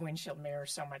in the windshield mirror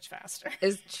so much faster.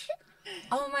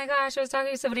 Oh my gosh, I was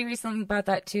talking to somebody recently about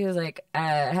that too. Like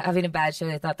having a bad show,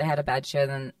 they thought they had a bad show,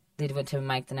 then they went to a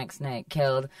mic the next night,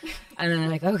 killed, and then they're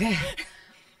like, okay,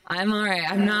 I'm all right.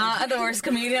 I'm not the worst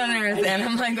comedian on earth, and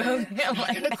I'm like, okay,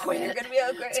 I'm gonna quit. You're gonna be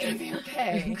okay. It's gonna be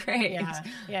okay. Great.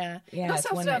 Yeah. You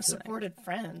also have to have supported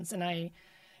friends, and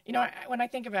when I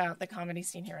think about the comedy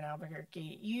scene here in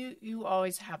Albuquerque, you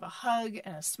always have a hug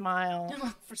and a smile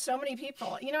for so many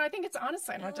people. I think it's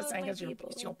honestly, I'm not just saying because you're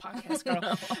a podcast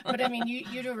girl, but I mean,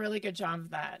 you do a really good job of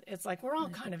that. It's like we're all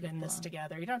kind of in this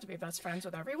together. You don't have to be best friends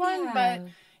with everyone, but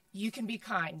you can be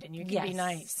kind and you can be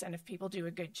nice. And if people do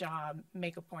a good job,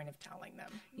 make a point of telling them.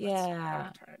 That's what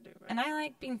I'm trying to do. And I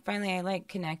like being friendly. I like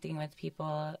connecting with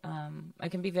people. I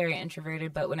can be very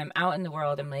introverted, but when I'm out in the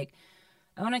world, I'm like,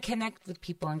 I want to connect with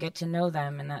people and get to know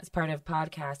them. And that's part of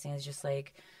podcasting, is just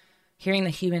like hearing the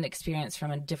human experience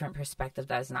from a different perspective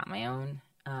that is not my own.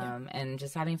 And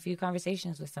just having a few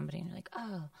conversations with somebody, and you're like,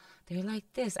 oh, they're like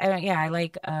this. I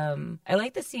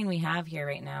like the scene we have here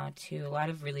right now too. A lot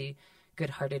of really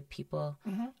good-hearted people,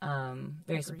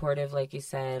 very supportive, like you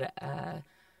said.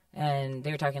 And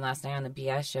they were talking last night on the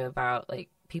BS show about like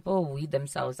people weed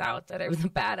themselves out that are the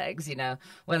bad eggs, you know,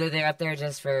 whether they're up there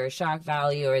just for shock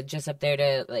value or just up there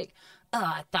to like, oh,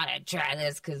 I thought I'd try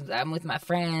this because I'm with my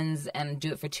friends, and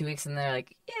do it for 2 weeks. And they're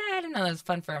like, yeah, I don't know, it was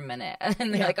fun for a minute.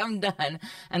 And they're like, I'm done.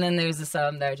 And then there's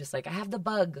some that are just like, I have the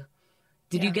bug.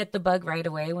 Did you get the bug right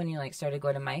away when you like started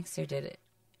going to mics, or did it?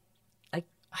 Like,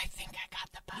 I think I got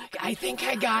the bug. I think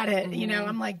I got it. You know,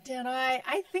 I'm like, did I?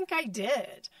 I think I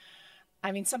did.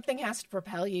 I mean, something has to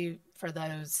propel you for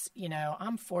those, you know,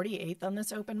 I'm 48th on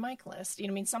this open mic list. You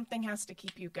know, I mean, something has to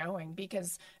keep you going,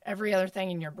 because every other thing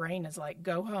in your brain is like,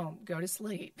 go home, go to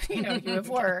sleep, you know, you have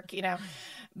work, you know.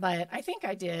 But I think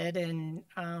I did. And,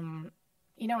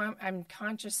 you know, I'm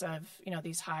conscious of, you know,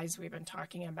 these highs we've been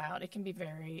talking about. It can be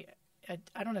very,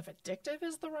 I don't know if addictive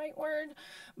is the right word,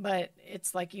 but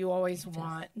it's like you always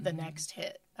want the next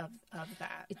hit of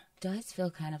that. It does feel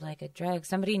kind of like a drug.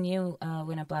 Somebody new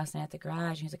went up last night at the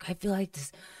garage. He was like, I feel like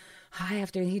this high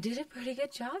after. He did a pretty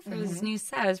good job for his new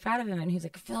set. I was proud of him. And he was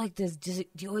like, I feel like this. Do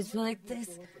you always feel like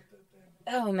this?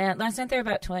 Oh, man. Last night they were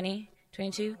about 20,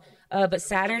 22. But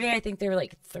Saturday, I think they were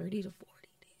like 30 to 40,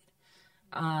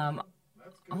 dude.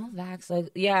 All vax.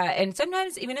 Like, yeah. And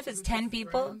sometimes, even if it's 10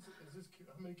 people.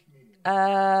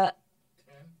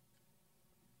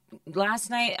 Last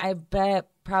night, I bet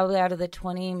probably out of the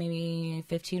 20, maybe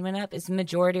 15 went up. It's the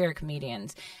majority are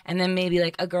comedians. And then maybe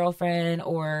like a girlfriend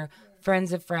or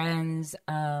friends of friends.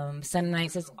 Some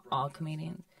nights it's all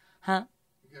comedians. Huh?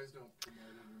 You guys don't promote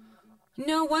it or anything?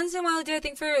 No, once in a while I do. I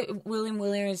think for William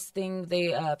Willer's thing,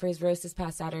 they for his roast this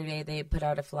past Saturday, they put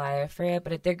out a flyer for it.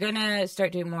 But they're going to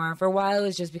start doing more. For a while, it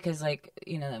was just because, like,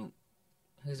 you know,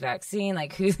 who's vaccine,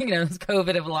 like who's, you know, it's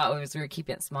COVID of a lot, so we were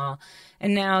keeping it small.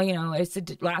 And now, you know,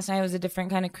 last night was a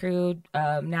different kind of crew.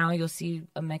 Now you'll see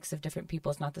a mix of different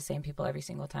people. It's not the same people every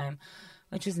single time,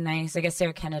 which is nice. I guess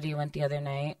Sarah Kennedy went the other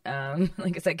night.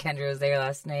 Like I said, Kendra was there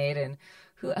last night. And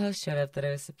who else showed up that I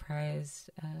was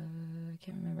surprised? I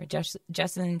can't remember.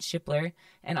 Justin Shipler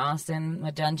and Austin,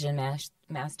 my Dungeon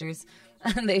Masters.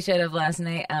 They showed up last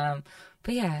night.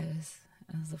 But yeah, it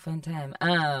was a fun time.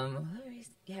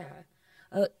 Yeah.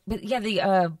 But yeah,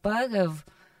 the bug of,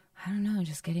 I don't know,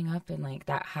 just getting up and like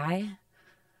that high.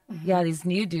 Mm-hmm. Yeah, this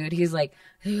new dude, he's like,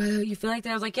 you feel like that?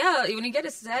 I was like, yeah, when you get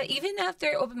a set, even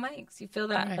after open mics, you feel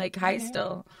that like high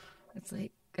still. It's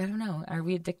like, I don't know. Are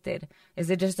we addicted? Is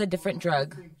it just a different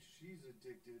drug? I think she's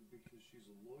addicted because she's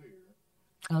a lawyer.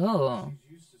 Oh.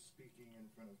 She's used to speaking in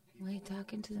front of people. Why are you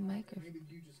talking to the microphone? Maybe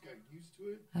you just got used to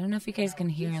it. I don't know if you guys can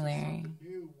hear, Larry.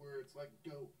 New where it's like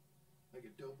dope. Like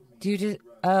a dopamine. Do you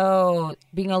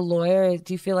being a lawyer,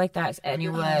 do you feel like that's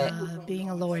what? Being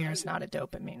a lawyer is not a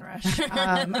dopamine rush.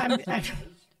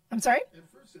 I'm sorry? At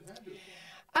first it had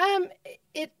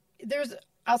to.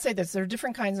 I'll say this, there are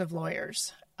different kinds of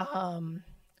lawyers.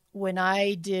 When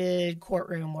I did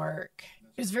courtroom work,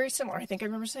 it was very similar. I think I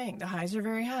remember saying the highs are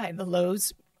very high, the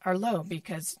lows are low,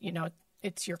 because, you know,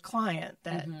 it's your client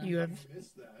that you have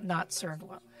not served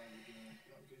well.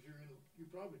 Because you're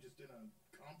probably just in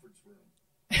a conference room.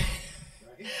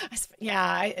 Right?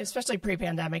 Yeah, especially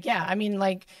pre-pandemic. Yeah, I mean,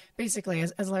 like, basically,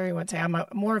 as Larry would say, I'm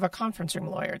more of a conference room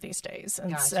lawyer these days.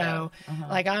 And so,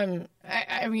 like, I'm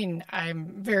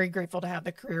very grateful to have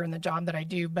the career and the job that I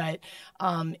do, but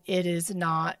it is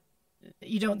not,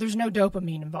 there's no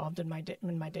dopamine involved in my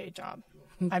day job.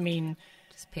 I mean,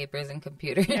 just papers and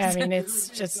computers. Yeah, I mean, it's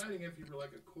just exciting if you were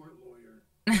like a court lawyer.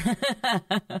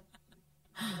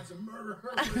 That's a murder.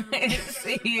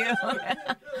 See you.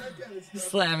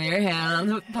 Slam your hand on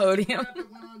the podium.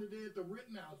 That went on today at the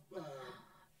Rittenhouse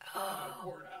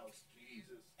courthouse.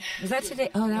 Jesus. Was that today?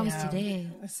 Oh, that was today.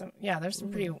 There's some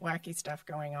pretty wacky stuff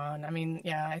going on. I mean,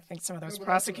 yeah, I think some of those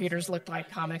prosecutors looked like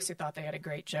comics who thought they had a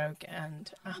great joke. And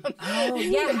how do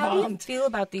you feel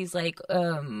about these, like,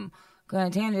 going on a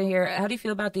tangent here, how do you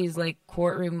feel about these, like,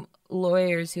 courtroom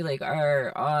lawyers who, like,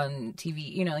 are on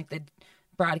TV, you know, like the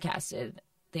broadcasted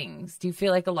things? Do you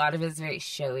feel like a lot of it is very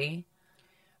showy?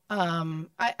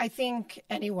 I think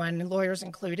anyone, lawyers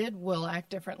included, will act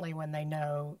differently when they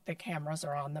know the cameras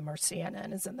are on them or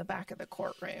CNN is in the back of the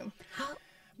courtroom.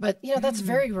 But, you know, that's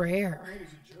very rare. As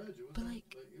a judge, it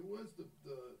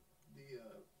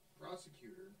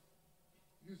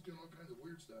was doing all kinds of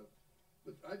weird stuff.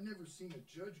 But I've never seen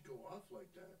a judge go off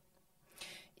like that.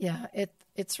 Yeah,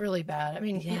 it's really bad. I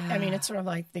mean, it's sort of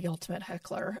like the ultimate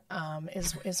heckler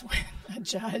is when a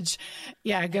judge,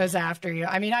 goes after you.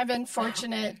 I mean, I've been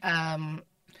fortunate.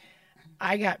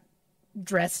 I got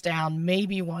dressed down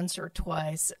maybe once or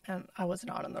twice, and I was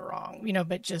not in the wrong,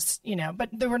 but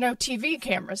there were no TV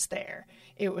cameras there.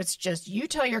 It was just, you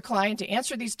tell your client to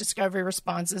answer these discovery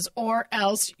responses or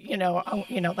else,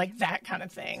 like that kind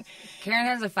of thing. Caryn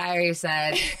has a fiery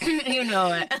side. You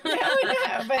know it.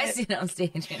 Yeah, but, I see it on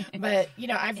stage. But,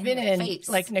 I've been in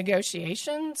like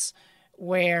negotiations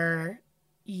where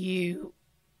you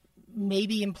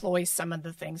maybe employ some of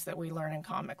the things that we learn in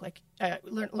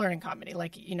learn in comedy,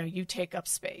 like, you take up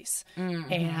space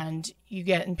and you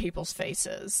get in people's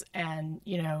faces and,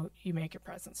 you make your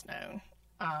presence known.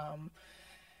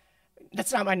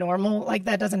 That's not my normal, like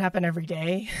that doesn't happen every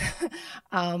day.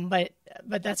 But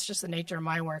that's just the nature of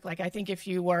my work. Like, I think if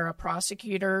you were a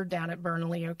prosecutor down at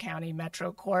Bernalillo County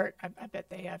Metro Court, I bet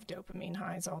they have dopamine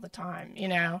highs all the time,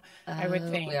 I would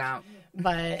think. Yeah.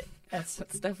 But that's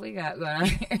what stuff we got going on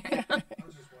here.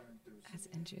 That's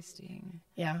interesting.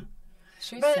 Yeah.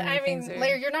 Sure, but I mean,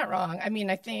 Larry, you're not wrong. I mean,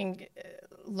 I think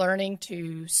learning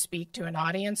to speak to an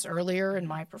audience earlier in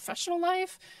my professional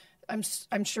life, I'm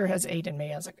sure has aided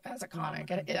me as a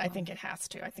comic. I think it has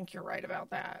to. I think you're right about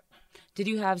that. Did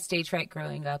you have stage fright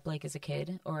growing up, like as a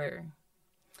kid, or?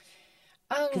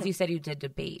 Because you said you did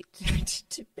debate.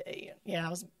 Debate. Yeah, I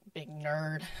was a big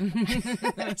nerd.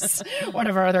 One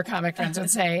of our other comic friends would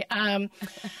say. I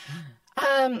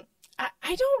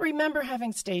don't remember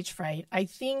having stage fright. I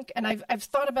think, and I've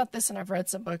thought about this and I've read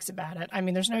some books about it. I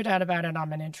mean, there's no doubt about it.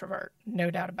 I'm an introvert.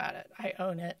 No doubt about it. I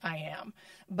own it. I am.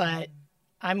 But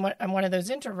I'm one of those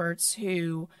introverts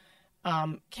who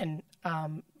can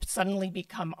suddenly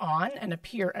become on and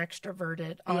appear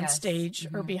extroverted on stage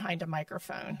or behind a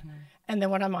microphone. And then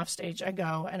when I'm off stage, I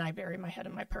go and I bury my head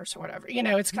in my purse or whatever.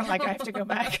 It's kind of like I have to go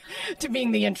back to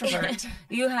being the introvert.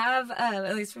 You have,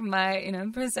 at least from my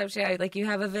perception, like you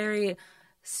have a very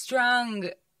strong,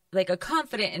 like a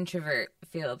confident introvert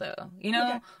feel, though.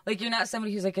 Like you're not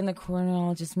somebody who's like in the corner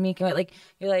all just making it. Like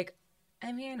you're like,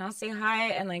 I'm here and I'll say hi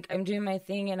and like I'm doing my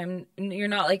thing and you're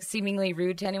not like seemingly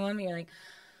rude to anyone. You're like,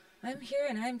 I'm here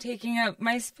and I'm taking up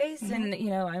my space and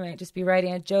I might just be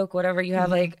writing a joke, whatever. You have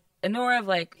like an aura of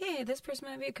like, hey, this person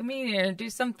might be a comedian or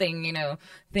do something,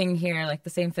 thing here. Like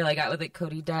the same feel I got with like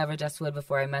Cody Dove or Jess Wood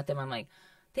before I met them. I'm like,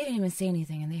 they didn't even say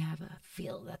anything and they have a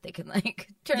feel that they can like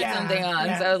turn something on.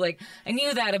 Yeah. So I was like, I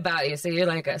knew that about you. So you're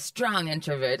like a strong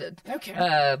introverted. Okay.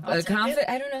 Confident.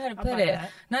 I don't know how to put it. That.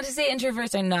 Not to say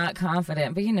introverts are not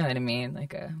confident, but you know what I mean.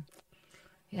 Like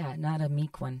not a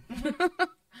meek one.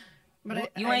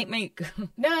 But you ain't meek.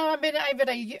 No,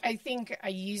 I think I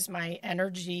use my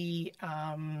energy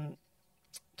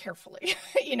carefully,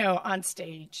 on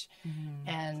stage.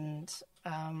 And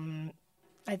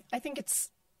I think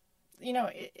it's,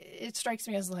 it strikes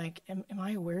me as like, am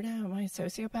I a weirdo? Am I a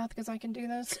sociopath because I can do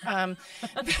this? I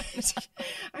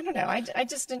don't know.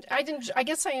 I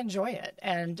guess I enjoy it.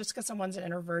 And just because someone's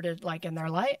introverted in their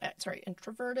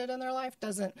life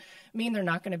doesn't mean they're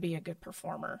not going to be a good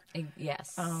performer.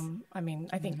 Yes.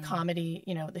 I think comedy,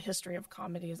 the history of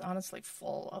comedy is honestly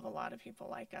full of a lot of people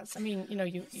like us. I mean,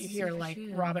 you hear like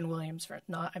Robin Williams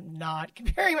I'm not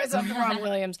comparing myself to Robin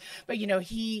Williams, but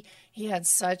he had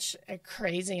such a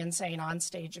crazy, insane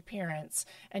on-stage appearance,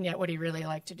 and yet what he really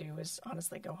liked to do was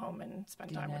honestly go home and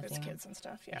spend time with his kids and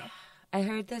stuff. Yeah. I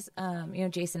heard this,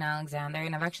 Jason Alexander,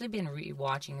 and I've actually been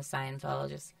rewatching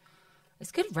Seinfeld.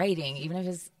 It's good writing, even if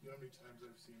it's... You know how many times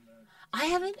I've seen that? I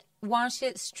haven't watched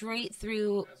it straight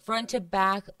through, front to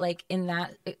back, like in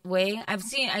that way.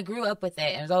 I grew up with it,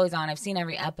 and it was always on. I've seen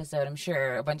every episode, I'm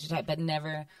sure, a bunch of times, but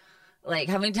never... Like,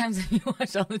 how many times have you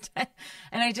watched all the time?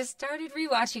 And I just started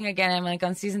rewatching again. I'm like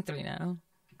on season 3 now.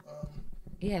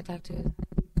 Talk to it.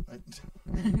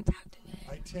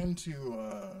 I tend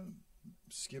to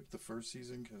skip the first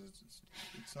season because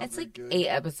it's not it's very like good. 8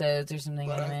 episodes or something.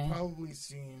 But anyway. I've probably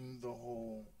seen the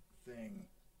whole thing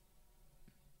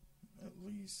at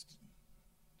least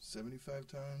 75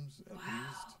 times at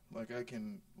least. Like I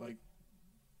can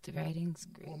the writing's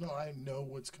great. Well, no, I know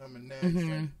what's coming next.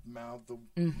 I mouth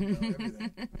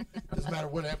everything. Doesn't matter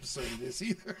what episode it is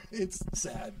either. It's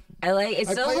sad. It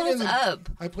still holds up.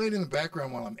 I play it in the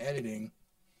background while I'm editing,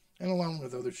 and along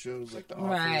with other shows like The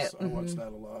Office. I watch that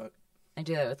a lot. I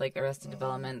do that with like Arrested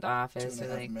Development, The Office, or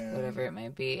like whatever it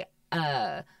might be.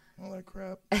 All that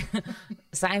crap.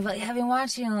 Seinfeld, I've been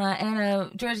watching a lot.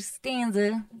 And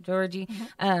Georgie.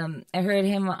 I heard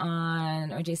him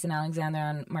or Jason Alexander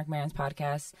on Mark Maron's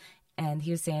podcast. and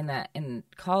he was saying that in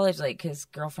college, like, his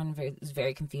girlfriend was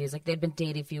very confused. Like, they'd been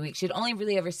dating a few weeks. She'd only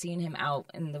really ever seen him out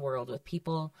in the world with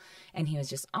people, and he was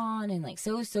just on and, like,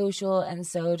 so social and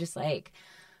so just, like,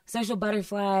 social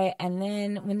butterfly. And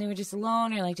then when they were just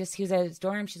alone or, like, just he was at his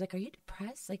dorm, she's like, are you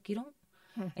depressed? Like, you don't...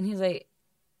 And he was like,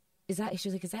 she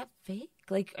was like, is that fake?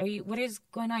 Like, what is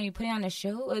going on? Are you putting on a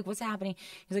show? Like, what's happening?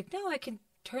 He's like, no, I can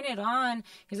turn it on.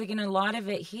 He's like, and a lot of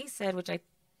it, he said, which I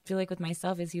feel like with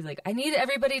myself, is he's like, I need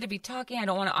everybody to be talking. I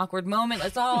don't want an awkward moment.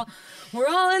 We're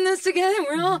all in this together.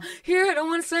 We're all here. I don't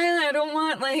want silent. I don't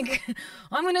want, like,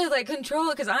 I'm going to, like, control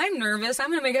it because I'm nervous. I'm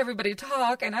going to make everybody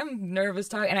talk, and I'm nervous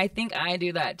talk. And I think I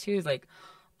do that too. It's like,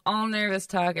 all nervous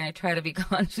talk, and I try to be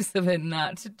conscious of it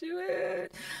not to do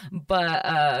it.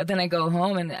 But then I go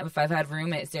home, and if I've had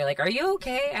roommates, they're like, are you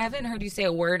okay? I haven't heard you say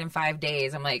a word in 5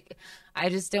 days. I'm like, I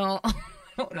just don't, I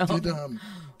don't know.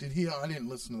 Did he, I didn't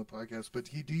listen to the podcast, but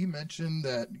did he mention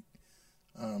that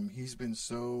he's been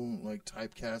so, like,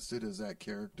 typecasted as that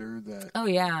character that... Oh,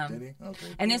 yeah. Did he? Okay.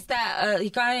 And cool. it's that, he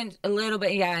got in a little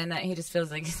bit, and that he just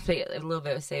feels like he's played a little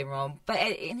bit of the same role. But,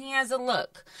 and he has a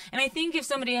look. And I think if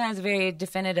somebody has a very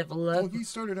definitive look... Well, he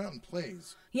started out in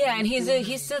plays. Yeah, and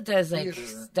he still does, like,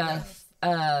 theater. stuff.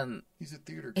 Yeah. He's a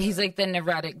theater guy. He's like the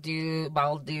neurotic dude,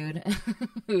 bald dude,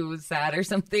 who was sad or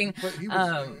something. But he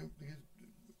was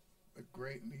a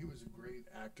great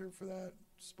actor for that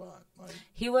spot. Like,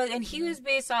 he was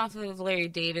based off of Larry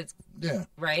David's. Yeah.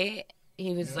 Right.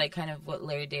 He was like kind of what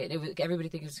Larry David. Everybody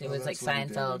thinks it was like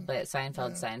Seinfeld, but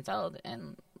Seinfeld,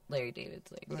 and Larry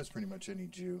David's like. Well, that's pretty much any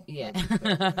Jew. Yeah.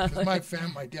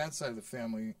 Because my dad's side of the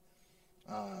family,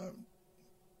 a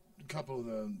couple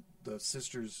of the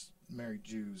sisters married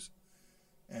Jews.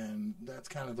 And that's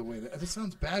kind of the way that... This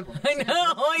sounds bad when I say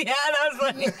know, yeah, that's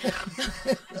funny.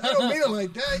 I don't mean it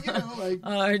like that, you know, like...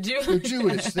 They're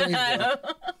Jewish, there you go.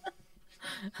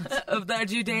 Of that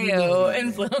Judeo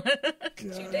influence.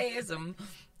 Judaism.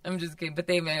 I'm just kidding, but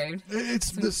they married.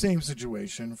 It's the same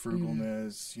situation.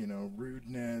 Frugalness, you know,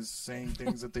 rudeness, saying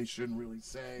things that they shouldn't really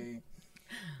say.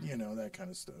 You know, that kind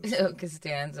of stuff. So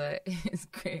Costanza is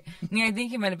great. Yeah, I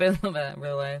think he might have been a little bit in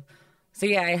real life. So,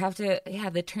 yeah, I have to,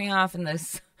 the turning off in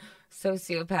this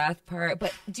sociopath part.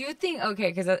 But do you think,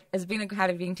 okay, because as being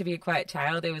to be a quiet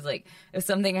child, it was like, if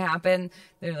something happened,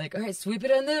 they're like, all right, sweep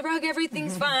it under the rug,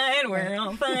 everything's fine, we're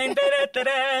all fine,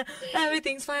 da-da-da-da,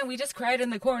 everything's fine, we just cried in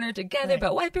the corner together,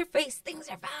 but wipe your face, things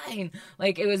are fine.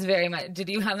 Like, it was very much, did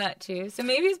you have that too? So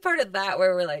maybe it's part of that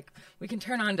where we're like, we can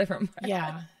turn on different parts.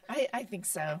 Yeah, I think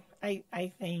so.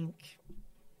 I think,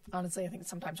 honestly, I think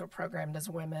sometimes we're programmed as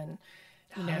women,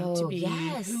 you know, to be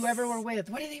whoever we're with.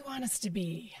 What do they want us to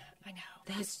be? I know.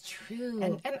 That's true.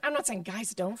 And I'm not saying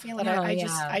guys don't feel it. No,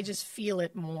 I just feel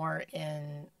it more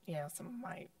in, you know, some of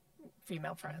my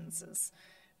female friends is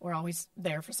we're always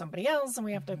there for somebody else and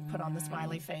we have to put on the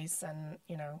smiley face and,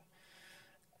 you know,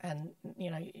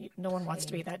 no one wants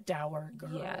to be that dour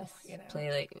girl. Yes. You know. Play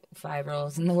like 5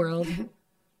 roles in the world.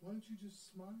 Why don't you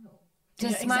just smile?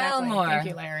 Just smile more. Thank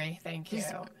you, Larry. Thank you.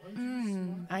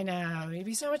 I know. You'd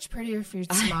be so much prettier if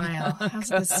you'd smile. How's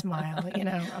this smile? You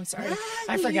know, I'm sorry.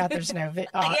 I forgot there's no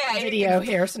video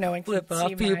here, so no one can flip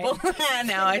off people.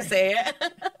 Now I say it.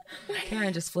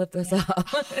 Caryn just flipped us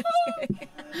off.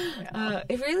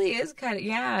 It really is kind of,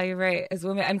 you're right. As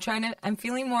women, I'm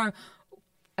feeling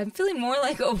more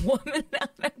like a woman now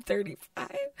that I'm 35. Yeah.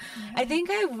 I think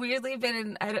I've weirdly been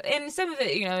in, and some of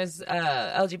it, you know, is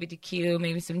LGBTQ,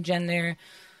 maybe some gender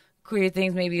queer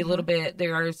things, maybe a little bit.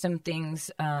 There are some things,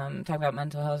 talk about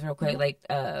mental health real quick, like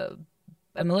I'm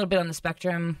a little bit on the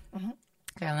spectrum.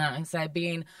 Kind of on the side,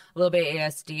 being a little bit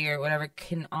ASD or whatever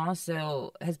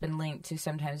has been linked to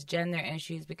sometimes gender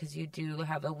issues because you do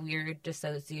have a weird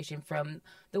dissociation from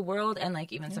the world and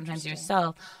like even sometimes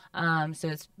yourself. So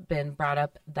it's been brought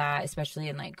up that especially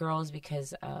in like girls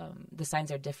because the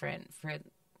signs are different for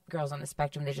girls on the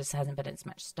spectrum. There just hasn't been as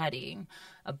much studying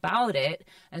about it.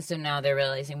 And so now they're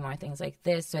realizing more things like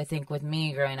this. So I think with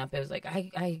me growing up, it was like,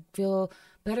 I feel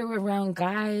better around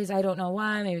guys. I don't know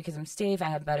why. Maybe because I'm safe. I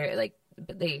have better, like,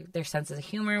 but their senses of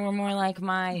humor were more like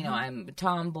mine. You know, I'm a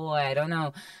tomboy. I don't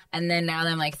know. And then now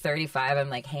that I'm like 35, I'm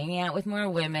like hanging out with more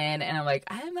women, and I'm like,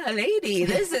 I'm a lady.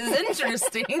 This is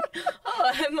interesting.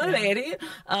 I'm a lady.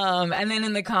 And then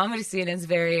in the comedy scene, it's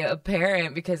very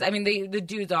apparent because I mean, the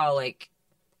dudes all like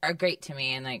are great to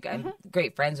me, and like I'm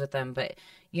great friends with them, but.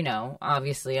 You know,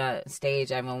 obviously on stage,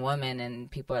 I'm a woman,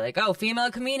 and people are like, "Oh, female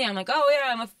comedian." I'm like, "Oh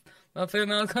yeah, I'm a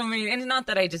female comedian." And not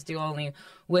that I just do only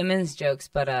women's jokes,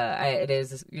 but it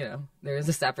is, you know, there is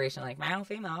a separation, like male,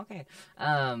 female, okay.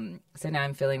 So now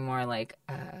I'm feeling more like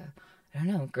I don't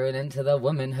know, growing into the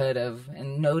womanhood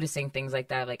and noticing things like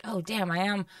that. Like, oh, damn, I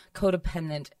am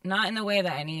codependent. Not in the way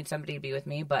that I need somebody to be with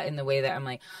me, but in the way that I'm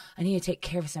like, I need to take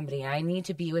care of somebody. I need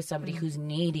to be with somebody who's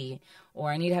needy, or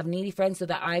I need to have needy friends so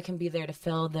that I can be there to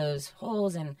fill those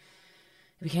holes. And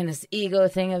it became this ego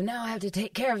thing of, now I have to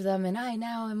take care of them. And I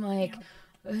now am like,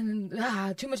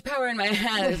 too much power in my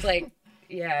hand. It's like,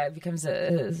 yeah, it becomes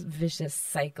a vicious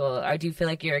cycle. Or do you feel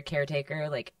like you're a caretaker,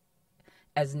 like,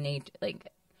 as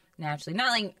naturally,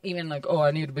 not like even like, oh,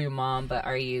 I need to be a mom, but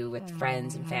are you with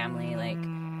friends and family, like,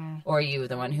 or are you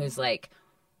the one who's like,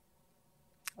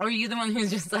 or are you the one who's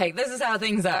just like, this is how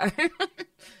things are?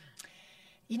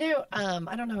 You know,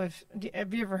 I don't know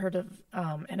have you ever heard of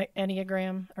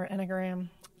Enneagram or Enneagram?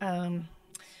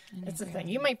 It's a thing.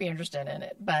 You might be interested in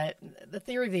it, but the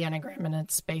theory of the Enneagram, and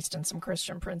it's based on some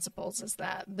Christian principles, is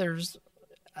that there's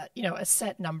a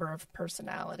set number of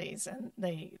personalities, and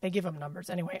they give them numbers.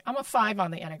 Anyway, I'm a 5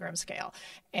 on the Enneagram scale.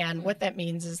 And what that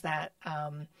means is that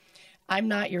I'm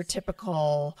not your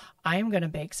typical, I'm going to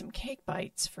bake some cake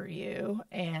bites for you,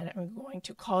 and I'm going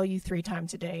to call you 3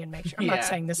 times a day and make sure. I'm not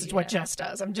saying this is what Jess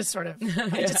does. I'm just sort of,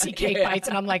 I just see cake bites,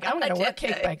 and I'm like, I'm going to work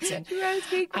cake bites in.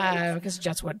 Because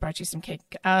Jess would brought you some cake.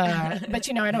 But,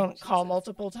 I don't call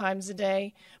multiple times a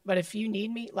day. But if you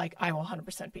need me, like, I will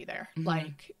 100% be there. Mm-hmm.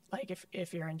 Like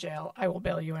if you're in jail, I will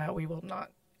bail you out. We will not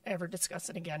ever discuss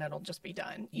it again. It'll just be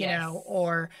done, you know,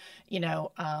 or,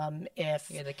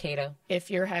 if you're the Cato, if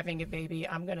you're having a baby,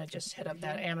 I'm going to just hit up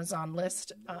that Amazon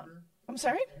list. I'm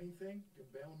sorry? Anything?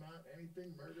 Bail them out?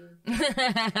 Anything? Murder?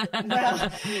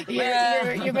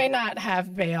 Well, you may not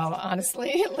have bail,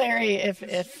 honestly, Larry,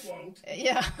 if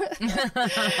yeah.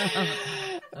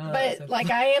 But like,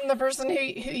 I am the person who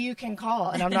you can call,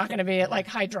 and I'm not going to be like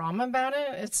high drama about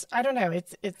it. I don't know.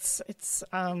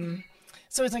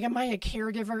 So it's like, am I a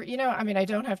caregiver? I mean, I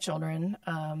don't have children,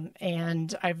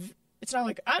 and it's not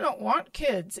like I don't want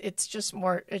kids. It's just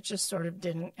more, it just sort of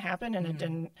didn't happen, and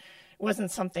it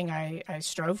wasn't something I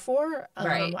strove for.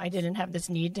 Right. I didn't have this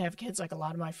need to have kids like a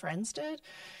lot of my friends did.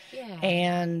 Yeah.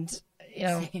 And,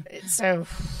 so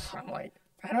I'm like,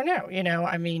 I don't know,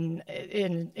 I mean,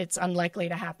 it's unlikely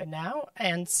to happen now.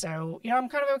 And so, I'm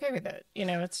kind of okay with it.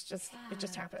 It's just, it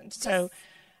just happened. So,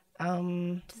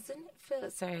 doesn't it feel,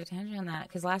 sorry, tangent on that,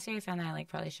 because last year I found that I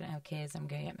probably shouldn't have kids. I'm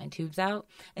going to get my tubes out.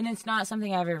 And it's not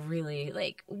something I ever really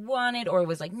wanted, or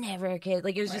was never a kid.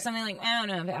 It was just something I don't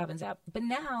know if it happens out. But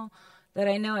now that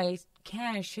I know I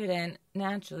can or shouldn't,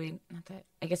 naturally, not that,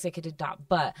 I guess I could adopt,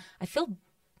 but I feel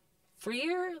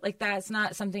freer. That's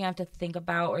not something I have to think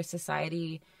about, or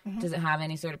society doesn't have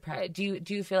any sort of pride. Do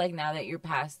you feel like now that you're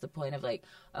past the point of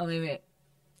oh, maybe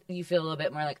you feel a little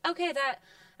bit more okay, that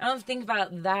I don't think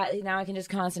about that. Now I can just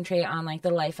concentrate on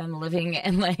the life I'm living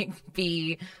and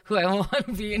be who I want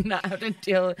to be and not have to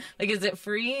deal. Is it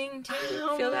freeing to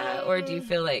feel that, or do you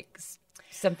feel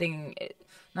something?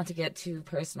 Not to get too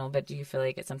personal, but do you feel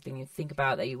like it's something you think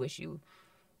about that you wish you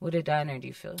would have done, or do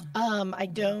you feel? I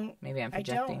don't. Maybe I'm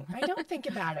projecting. I don't think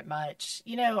about it much.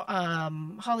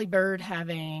 Holly Bird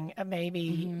having a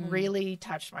baby really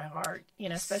touched my heart.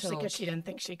 Especially because she didn't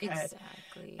think she could.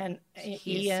 Exactly. And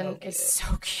Ian is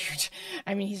so cute.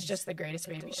 I mean, he's just the greatest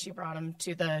baby. She brought him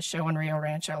to the show in Rio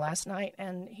Rancho last night,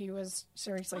 and he was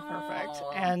seriously perfect.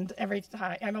 And every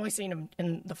time, I've only seen him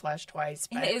in the flesh twice.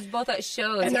 But it was both at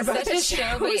shows. And they're both at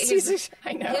shows.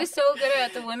 I know. He was so good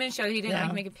at the women's show. He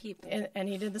didn't make a peep. And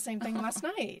he did the same thing last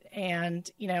night. And,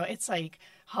 it's like,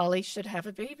 Holly should have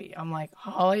a baby. I'm like,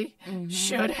 Holly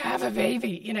should have a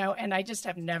baby, and I just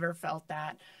have never felt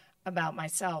that about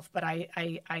myself. But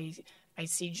I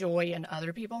see joy in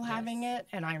other people having it,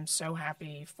 and I'm so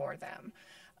happy for them.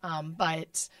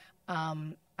 But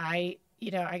I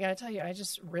got to tell you, I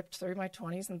just ripped through my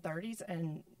 20s and 30s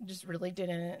and just really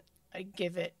didn't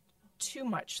give it too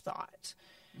much thought.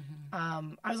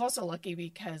 I was also lucky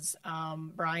because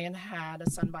Brian had a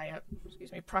son by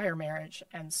a prior marriage,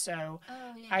 and so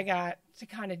I got to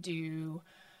kind of do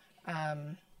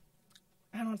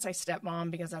I don't want to say stepmom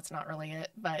because that's not really it,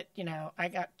 but I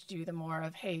got to do the more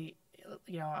of, hey,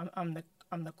 I'm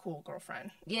the cool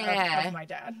girlfriend of my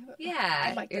dad.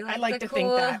 Yeah, I like to think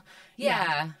that.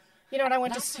 Yeah. And I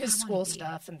went to his school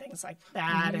stuff and things like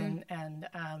that, and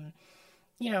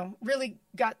really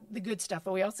got the good stuff.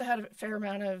 But we also had a fair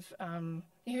amount of,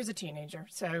 he was a teenager.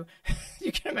 So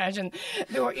you can imagine,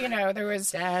 there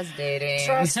was dad's dating.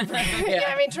 Trust.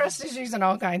 Trust issues and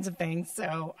all kinds of things.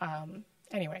 So,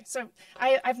 anyway, so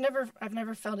I've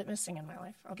never felt it missing in my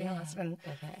life. I'll be honest. And,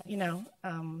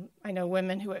 I know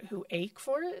women who ache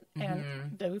for it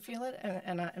and do feel it.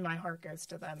 And my heart goes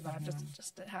to them. But I've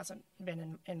just it hasn't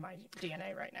been in my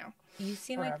DNA right now. You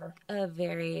seem forever. like a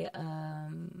very,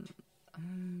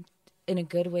 in a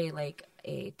good way, like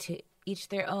to each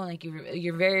their own. Like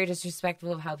you're very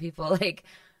disrespectful of how people like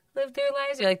live their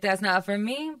lives. You're like, that's not for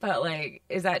me. But like,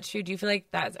 is that true? Do you feel like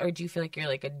that's, or do you feel like you're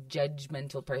like a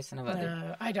judgmental person of other?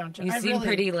 No, I don't. You seem really,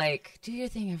 pretty like, do your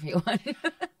thing, everyone.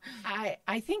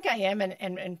 I think I am,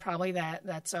 and probably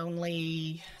that's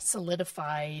only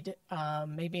solidified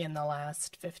maybe in the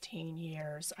last 15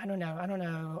 years. I don't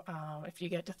know if you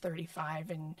get to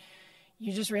 35 and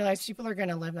you just realize people are going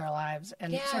to live their lives,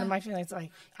 and sort of my feeling is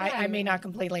like, I may not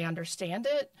completely understand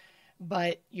it,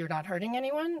 but you're not hurting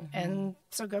anyone, and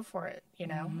so go for it, you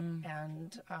know.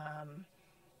 And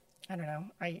I don't know.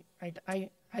 I like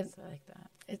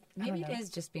that. Maybe it is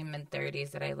just being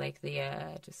mid-30s that I like the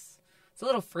just. It's a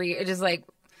little free. It's just like,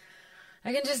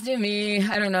 I can just do me.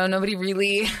 I don't know. Nobody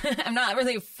really, I'm not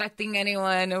really affecting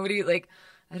anyone. Nobody, like,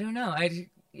 I don't know. I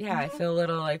feel a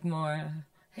little like more,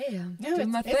 hey, I'm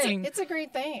doing my thing. It's a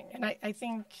great thing. And I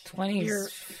think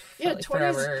 20s, like 20s,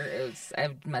 forever.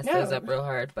 I've messed those up real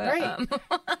hard. But, right.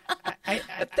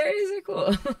 But 30s are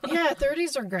cool. Yeah,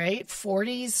 30s are great.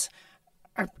 40s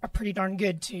are pretty darn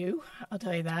good, too. I'll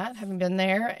tell you that, having been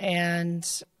there. And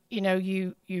you know,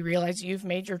 you realize you've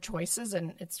made your choices,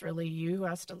 and it's really you who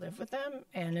has to live with them.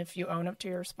 And if you own up to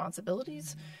your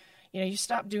responsibilities, you know, you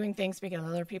stop doing things because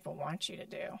other people want you to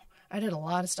do. I did a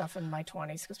lot of stuff in my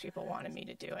 20s because people wanted me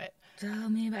to do it. Tell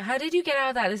me about, how did you get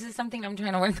out of that? This is something I'm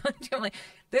trying to work on too. I'm like,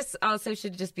 this also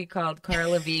should just be called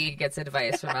Carla V Gets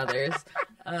Advice from Others.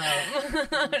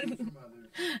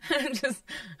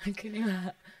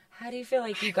 How do you feel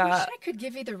like you got... I wish I could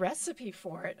give you the recipe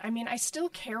for it. I mean, I still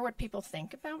care what people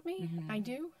think about me. I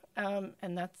do.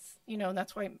 And that's, you know,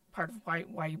 that's why part of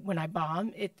why when I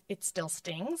bomb, it still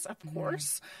stings, of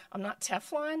course. I'm not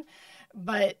Teflon.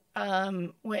 But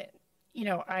when, you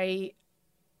know, I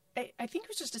think it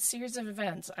was just a series of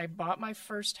events. I bought my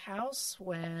first house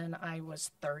when I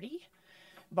was 30,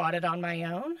 bought it on my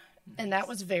own. And that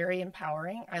was very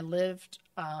empowering. I lived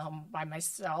by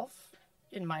myself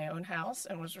in my own house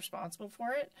and was responsible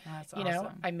for it. That's you awesome.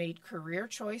 know, I made career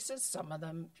choices. Some of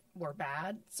them were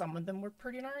bad. Some of them were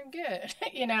pretty darn good,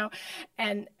 you know,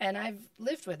 and I've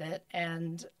lived with it.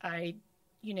 And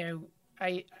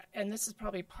and this is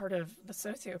probably part of the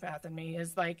sociopath in me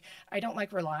is like, I don't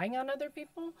like relying on other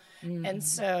people. And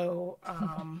so,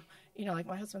 you know, like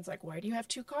my husband's like, why do you have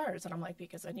two cars? And I'm like,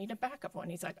 because I need a backup one.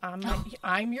 He's like,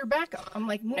 I'm your backup. I'm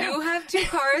like, no. You have two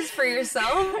cars for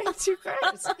yourself? I have two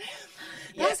cars.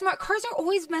 Yeah, smart. Cars are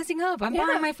always messing up. I'm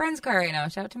borrowing my friend's car right now.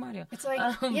 Shout out to Mario. It's like,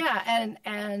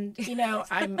 and you know,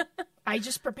 I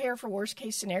just prepare for worst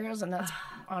case scenarios, and that's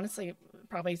honestly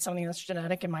probably something that's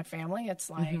genetic in my family. It's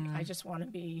like I just want to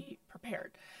be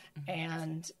prepared,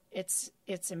 and it's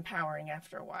empowering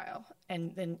after a while.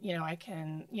 And then you know I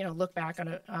can look back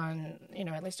on you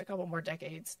know at least a couple more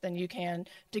decades than you can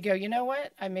to go. You know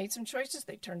what? I made some choices.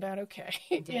 They turned out okay.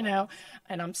 You know,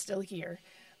 and I'm still here.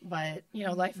 But, you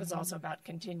know, life is also about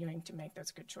continuing to make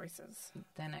those good choices.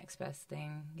 The next best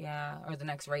thing, yeah. Or the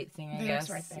next right thing, I guess. The next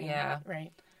right thing, yeah.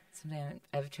 Right. Something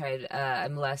I've tried.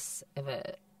 I'm less of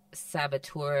a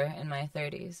saboteur in my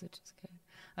 30s, which is good.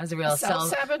 I was a real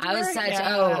self-saboteur? I was such,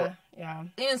 yeah.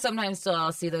 Even sometimes still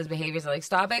I'll see those behaviors like,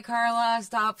 stop it, Carla,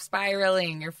 stop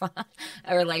spiraling, you're fine.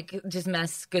 Or like, just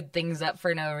mess good things up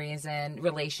for no reason.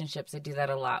 Relationships, I do that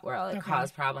a lot where I'll like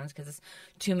cause problems because it's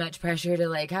too much pressure to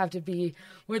like have to be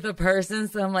with a person.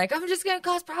 So I'm like, I'm just going to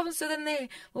cause problems so then they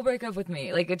will break up with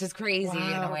me. Like, it's just crazy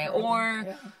in a way. Or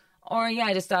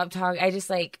I just stop talking. I just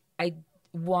like, I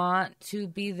want to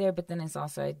be there, but then it's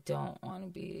also I don't want to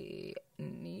be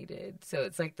needed. So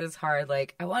it's like this hard,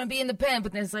 like I want to be independent,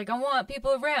 but then it's like I want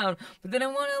people around, but then I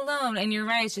want it alone. And you're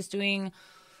right, it's just doing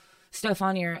stuff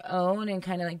on your own and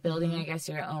kind of like building, I guess,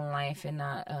 your own life and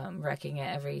not wrecking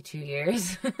it every 2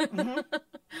 years.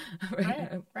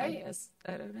 Right. I guess.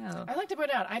 I don't know. I like to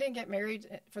point out, I didn't get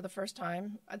married for the first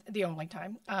time, the only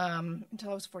time,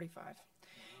 until I was 45.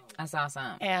 That's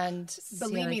awesome. And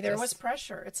believe me, there was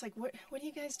pressure. It's like, what are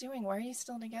you guys doing? Why are you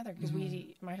still together? Because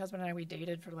my husband and I, we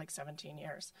dated for like 17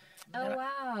 years.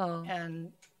 Wow.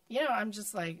 And, you know, I'm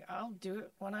just like, I'll do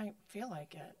it when I feel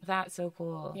like it. That's so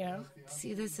cool. You know?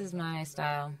 See, this is my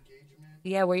style.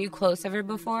 Yeah, were you close ever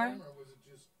before? Or was it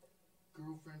just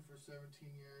girlfriend for 17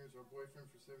 years or boyfriend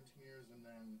for 17 years and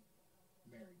then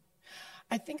married?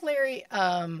 I think, Larry,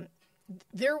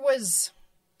 there was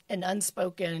an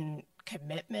unspoken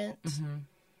commitment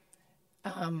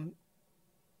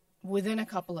within a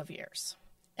couple of years.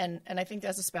 And I think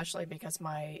that's especially because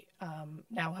my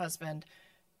now husband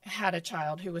had a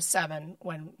child who was 7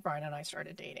 when Brian and I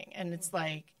started dating. And it's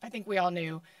like, I think we all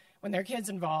knew when there are kids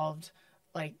involved,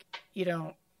 like you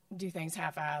don't do things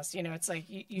half-assed. You know, it's like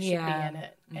you should be in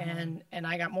it. And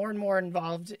I got more and more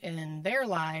involved in their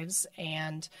lives.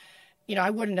 And, you know, I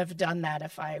wouldn't have done that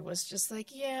if I was just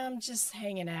like, yeah, I'm just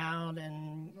hanging out.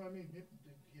 And No, I mean, did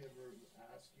he ever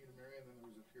ask you to marry, and then there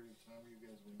was a period of time where you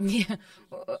guys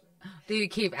were... Yeah. Do you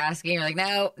keep asking? You're like,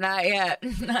 no, not yet.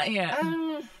 Not yet.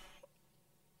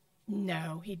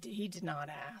 No, he did not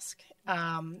ask.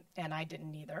 And I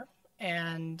didn't either.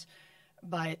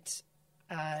 But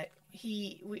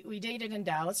we dated in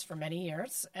Dallas for many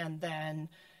years, and then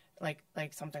like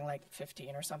something like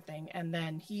 15 or something. And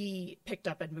then he picked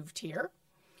up and moved here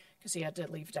because he had to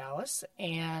leave Dallas.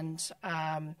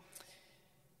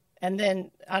 And then,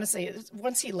 honestly,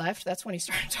 once he left, that's when he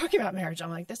started talking about marriage.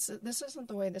 I'm like, this isn't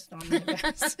the way this normally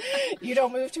goes. You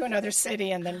don't move to another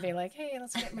city and then be like, hey,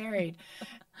 let's get married.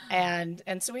 And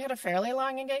so we had a fairly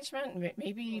long engagement,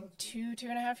 maybe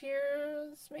 2.5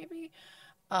 years, maybe.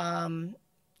 And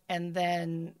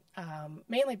then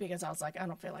mainly because I was like, I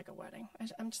don't feel like a wedding.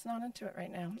 I'm just not into it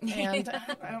right now. And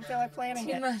I don't feel like planning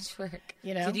it. Too much work.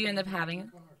 You know? Did you end up having it?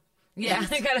 Yeah,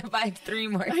 I gotta buy 3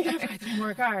 more cars. I gotta buy 3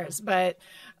 more cars. But,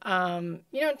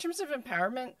 you know, in terms of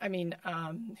empowerment, I mean,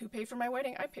 who paid for my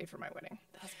wedding? I paid for my wedding.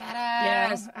 That's badass.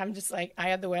 Yeah, I'm just like, I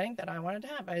had the wedding that I wanted to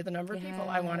have. I had the number of people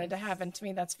I wanted to have. And to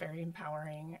me, that's very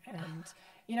empowering. And,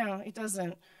 you know, it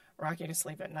doesn't rock you to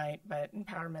sleep at night, but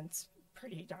empowerment's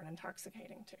pretty darn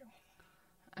intoxicating, too.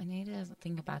 I need to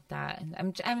think about that.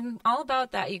 And I'm all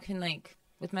about that. You can, like,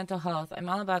 with mental health, I'm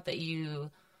all about that you...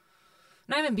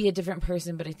 not even be a different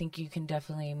person, but I think you can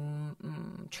definitely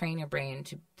train your brain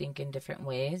to think in different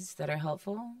ways that are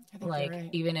helpful. Like, right.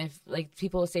 Even if, like,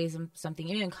 people say something,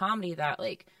 even in comedy, that,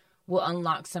 like, will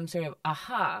unlock some sort of,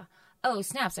 aha, oh,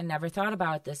 snaps, I never thought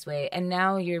about it this way. And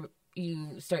now you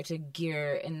start to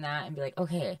gear in that and be like,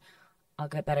 okay, I'll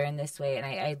get better in this way. And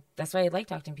I that's why I like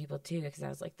talking to people, too, because I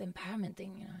was like, the empowerment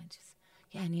thing, you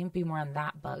know, I need to be more on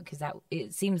that bug, because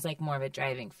it seems like more of a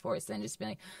driving force than just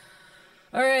being like,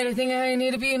 all right, I think I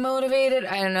need to be motivated.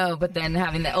 I don't know. But then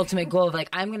having the ultimate goal of, like,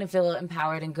 I'm going to feel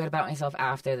empowered and good about myself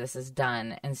after this is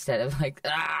done, instead of, like,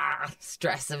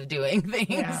 stress of doing things.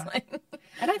 Yeah.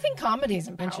 And I think comedy is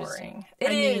empowering.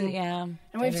 It is, yeah.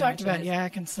 And we've talked about,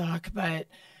 it can suck, but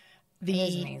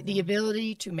the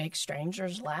ability to make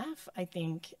strangers laugh, I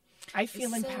feel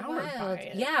empowered by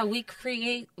it. Yeah,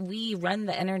 we run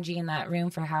the energy in that room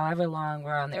for however long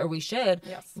we're on there, or we should.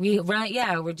 Yes.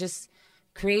 We're just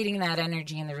creating that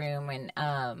energy in the room,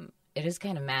 and it is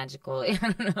kind of magical. I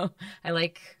don't know. I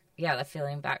like, the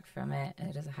feeling back from it.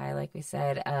 It is a high, like we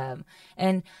said.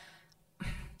 And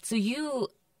so you've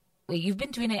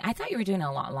been doing it. I thought you were doing it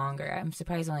a lot longer. I'm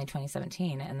surprised only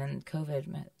 2017, and then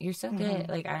COVID. You're so good.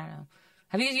 Like, I don't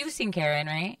know. You've seen Caryn,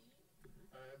 right?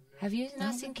 Have you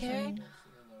not seen Caryn?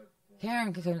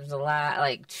 Caryn comes a lot.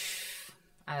 Like,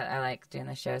 I like doing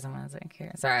the shows. I'm like,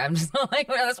 Caryn. Sorry, I'm just like,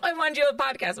 well, that's why I wanted you on a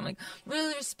podcast. I'm like,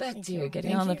 really respect you.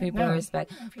 Getting all the people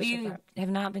respect. But you have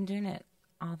not been doing it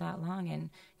all that long, and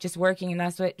just working. And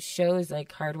that's what shows,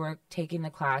 like, hard work, taking the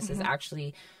classes,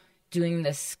 actually doing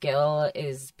the skill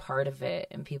is part of it.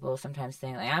 And people sometimes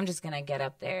think, like, I'm just going to get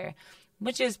up there,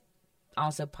 which is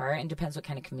also part, and depends what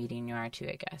kind of comedian you are, too,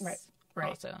 I guess. Right.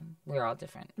 Also, we're all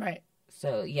different. Right.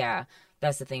 So, yeah,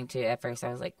 that's the thing, too. At first, I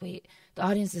was like, wait, the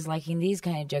audience is liking these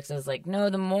kind of jokes. I was like, no,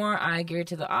 the more I gear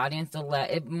to the audience,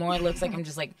 it more looks like I'm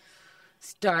just, like,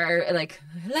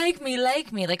 like me.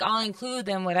 Like, I'll include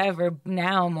them, whatever,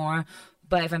 now more.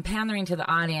 But if I'm pandering to the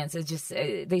audience, it's just,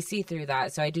 they see through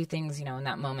that. So I do things, in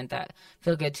that moment that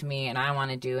feel good to me and I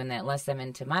want to do, and that lets them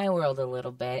into my world a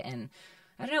little bit. And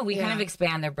I don't know, we kind of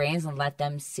expand their brains and let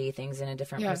them see things in a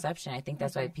different perception. I think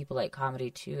that's why people like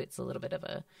comedy, too. It's a little bit of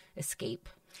a escape.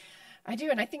 I do,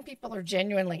 and I think people are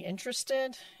genuinely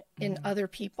interested in other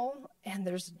people. And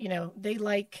there's, they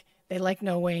like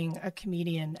knowing a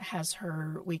comedian has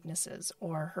her weaknesses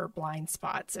or her blind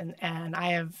spots. And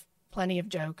I have plenty of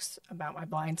jokes about my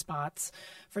blind spots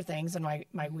for things and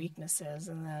my weaknesses.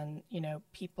 And then,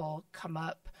 people come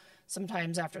up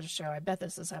sometimes after the show. I bet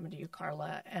this has happened to you,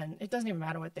 Carla. And it doesn't even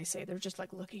matter what they say. They're just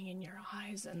like looking in your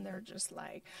eyes and they're just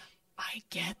like, I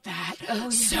get that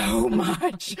so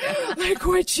much. Like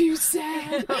what you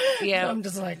said. Yeah. I'm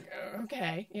just like,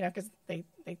 okay. Because they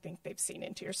think they've seen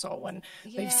into your soul when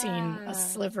they've seen a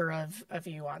sliver of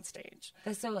you on stage.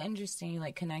 That's so interesting. You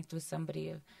like connect with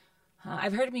somebody.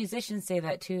 I've heard musicians say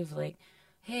that too, of like,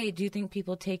 hey, do you think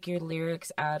people take your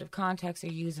lyrics out of context or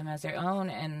use them as their own?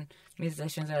 And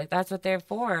musicians are like, that's what they're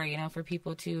for, for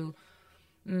people to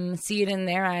see it in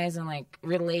their eyes and like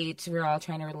relate. We're all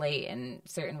trying to relate in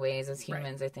certain ways as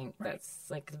humans. I think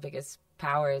that's like the biggest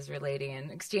power, is relating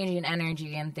and exchanging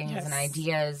energy and things and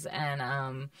ideas.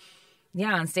 And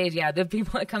Yeah, on stage, yeah. The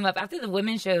people that come up after the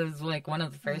women's show is like one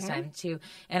of the first times too.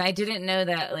 And I didn't know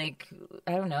that, like,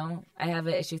 I don't know. I have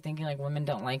an issue thinking like women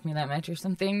don't like me that much or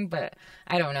something, but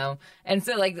I don't know. And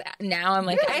so like now I'm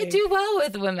like, Really? I do well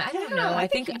with women. I don't know. I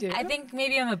think you do. I think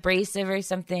maybe I'm abrasive or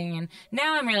something. And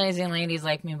now I'm realizing ladies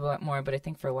like me more, but I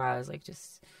think for a while I was like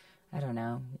just, I don't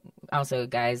know. Also,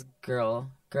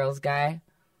 girls guy.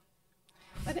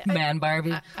 Man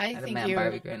Barbie. I think man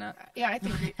Barbie growing up. Yeah,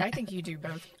 I think you do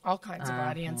both, all kinds of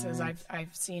audiences. I've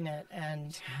seen it,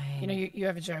 and you know, you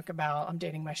have a joke about I'm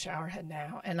dating my shower head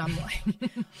now, and I'm like,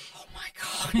 oh my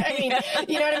god. I mean,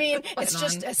 you know what I mean? It's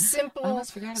just a simple,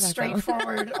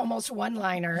 straightforward, almost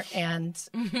one-liner, and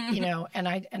you know, and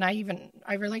I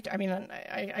relate. I mean,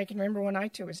 I can remember when I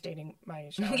too was dating my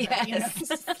shower head. You know?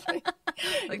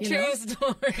 Like true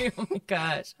story. Oh my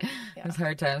gosh, it was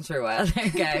hard times for a while there,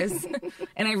 guys.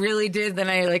 And I really did. Then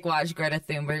I like watched Greta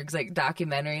Thunberg's like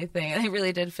documentary thing, and I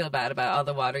really did feel bad about all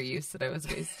the water use that I was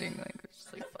wasting. Like,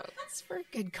 just like, fuck. It's for a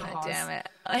good cause. God damn it!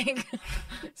 Like,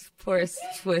 this poor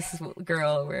Swiss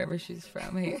girl, wherever she's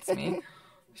from, hates me.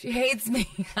 She hates me.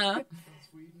 Huh?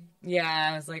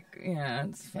 Yeah, I was like, yeah,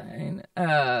 it's fine.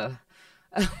 Oh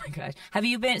my gosh, have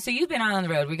you been? So you've been on the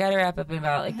road. We got to wrap up in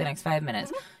about like the next 5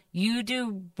 minutes. You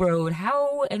do road.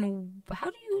 How do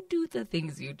you do the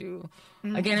things you do?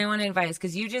 Again, I want advice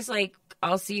because you just like,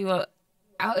 I'll see you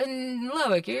out in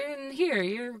Lubbock. You're in here.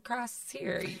 You're across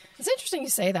here. It's interesting you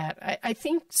say that. I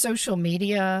think social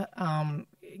media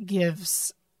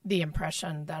gives the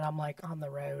impression that I'm like on the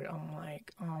road. I'm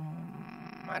like,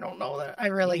 I don't know that I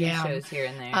really am. Shows here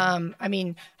and there. I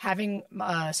mean, having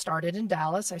started in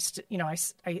Dallas,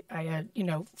 I had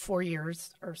 4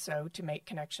 years or so to make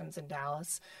connections in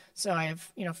Dallas. So I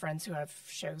have friends who have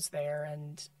shows there,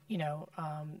 and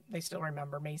they still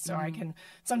remember me. So I can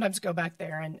sometimes go back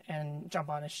there and jump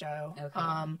on a show.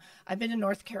 Okay. I've been to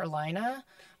North Carolina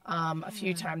a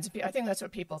few times. I think that's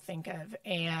what people think of,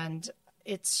 and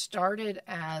it started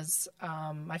as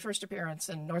my first appearance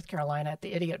in North Carolina at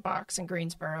the Idiot Box in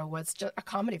Greensboro was just a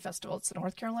comedy festival. It's the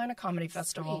North Carolina Comedy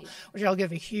Festival, which I'll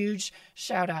give a huge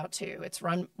shout out to. It's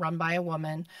run by a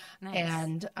woman,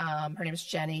 and her name is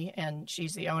Jenny, and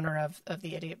she's the owner of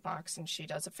the Idiot Box, and she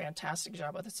does a fantastic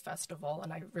job with this festival,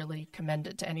 and I really commend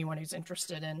it to anyone who's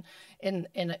interested in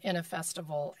a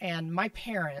festival. And my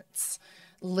parents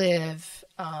live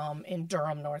in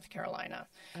Durham, North Carolina,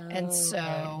 and so.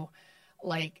 Okay.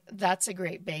 Like, that's a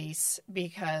great base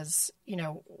because,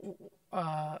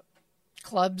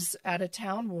 clubs out of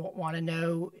town want to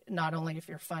know not only if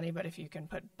you're funny, but if you can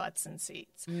put butts in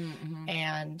seats. Mm-hmm.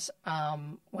 And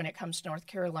when it comes to North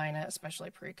Carolina, especially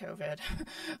pre-COVID,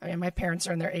 I mean, my parents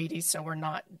are in their 80s, so we're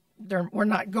not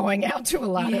going out to a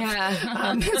lot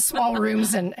of small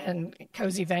rooms and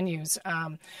cozy venues.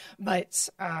 But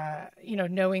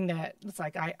knowing that it's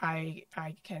like I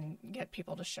can get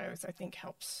people to shows, I think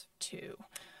helps too.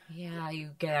 Yeah,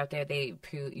 you get out there, you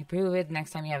prove it.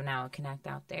 Next time you have an connect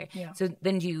out there. Yeah. So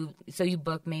then you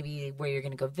book maybe where you're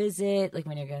going to go visit. Like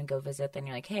when you're going to go visit, then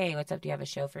you're like, hey, what's up? Do you have a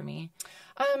show for me?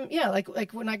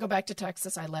 Like when I go back to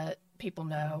Texas, I let people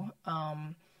know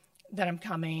that I'm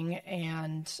coming,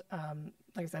 and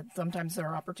like I said, sometimes there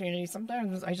are opportunities.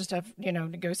 Sometimes I just have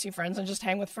to go see friends and just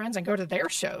hang with friends and go to their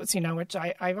shows. Which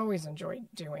I've always enjoyed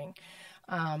doing.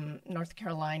 North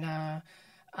Carolina.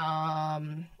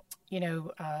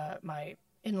 My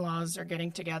in-laws are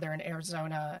getting together in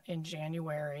Arizona in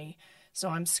January, so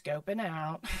I'm scoping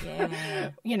out.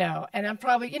 Yeah. And I'm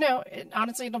probably,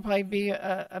 honestly, it'll probably be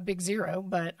a big zero,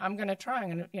 but I'm going to try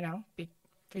and,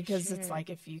 because it's like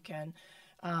if you can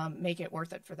make it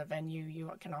worth it for the venue, you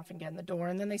can often get in the door,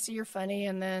 and then they see you're funny,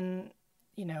 and then,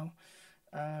 you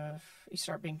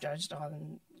start being judged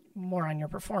more on your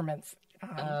performance.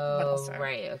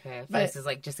 Right, okay. First is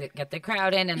like just get the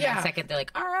crowd in, and then second they're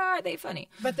like, are they funny?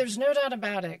 But there's no doubt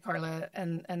about it, Carla,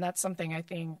 and that's something I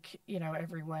think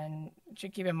everyone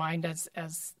should keep in mind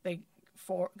as they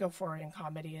go forward in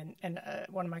comedy. And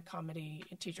one of my comedy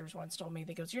teachers once told me,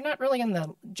 he goes, "You're not really in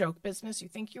the joke business. You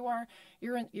think you are.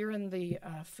 You're in the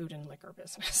food and liquor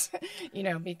business,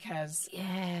 because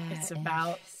it's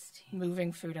about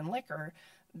moving food and liquor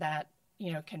that."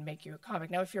 Can make you a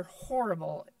comic. Now, if you're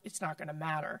horrible, it's not going to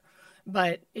matter.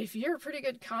 But if you're a pretty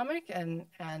good comic and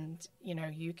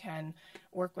you can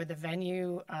work with the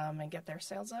venue and get their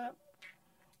sales up,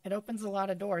 it opens a lot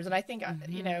of doors. And I think,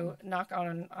 knock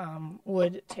on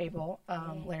wood table,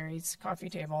 Larry's coffee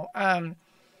table.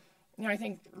 I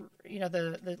think,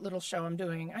 the little show I'm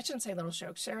doing, I shouldn't say little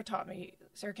show. Sarah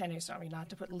Kennedy's taught me not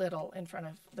to put little in front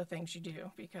of the things you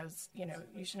do because, you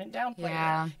shouldn't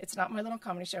downplay it. It's not my little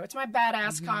comedy show. It's my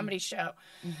badass comedy show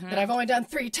that I've only done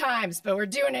 3 times, but we're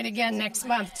doing it again next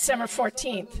month, December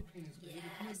 14th.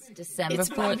 December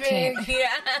 14th. Yeah.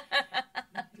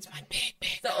 It's my big.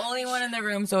 It's the only one in the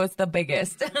room, so it's the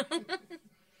biggest.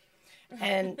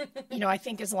 And, I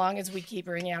think as long as we keep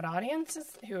bringing out audiences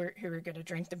who are going to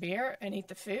drink the beer and eat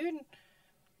the food,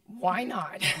 why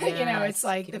not? Yeah, it's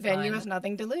like the venue has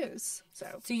nothing to lose. So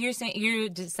you're saying you're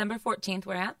December 14th,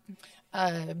 where at?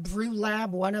 Brew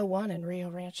Lab 101 in Rio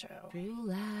Rancho. Brew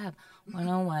Lab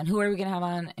 101. Who are you going to have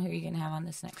on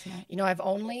this next night? I've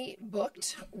only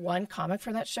booked one comic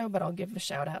for that show, but I'll give a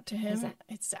shout out to him.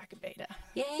 It's Zach Abeda.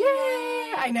 Yay!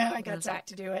 I know. I got Zach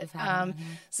to do it.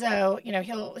 So,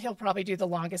 he'll probably do the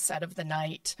longest set of the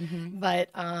night. But,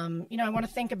 I want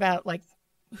to think about, like,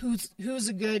 who's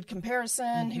a good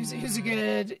comparison, who's a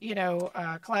good,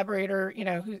 collaborator,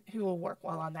 who will work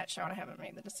well on that show. And I haven't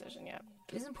made the decision yet.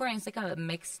 It's important. It's like a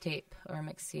mixtape or a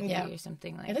mix CD or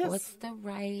something. Like, it is. What's the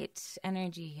right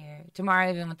energy here? Tomorrow,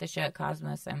 even with the show at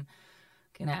Cosmos, I'm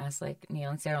going to ask, like, Neil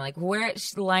and Sarah, like,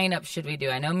 which lineup should we do?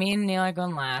 I know me and Neil are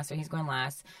going last, or he's going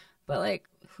last, but, like,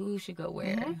 who should go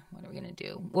where? What are we going to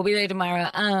do? We'll be there tomorrow.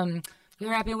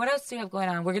 You're happy. What else do you have going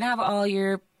on? We're going to have all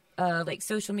your like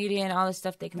social media and all this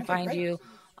stuff. They can find you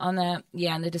on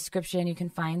in the description. You can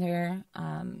find her.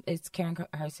 It's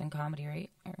Carson Comedy, right?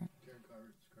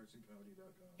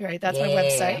 You're right. That's my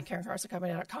website,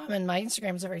 KarynCarsonComedy.com, and my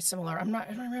Instagrams are very similar. I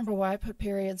don't remember why I put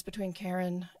periods between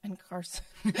Caryn and Carson,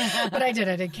 but I did.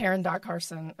 I did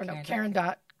Caryn.Carson or no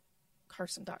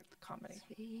Caryn.Carson.comedy.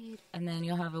 Sweet. And then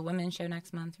you'll have a women's show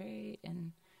next month, right?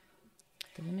 And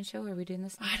the women's show, are we doing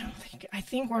this? I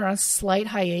think we're on a slight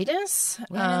hiatus.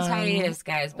 Women's hiatus,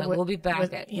 guys, but we'll be back.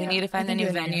 We need to find a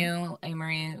new venue.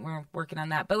 Marie, we're working on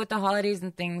that. But with the holidays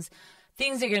and things are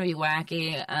going to be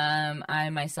wacky. I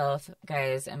myself,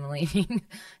 guys, am leaving.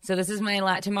 So this is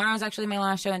tomorrow's actually my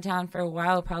last show in town for a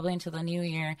while, probably until the new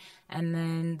year. And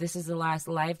then this is the last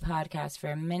live podcast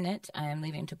for a minute. I'm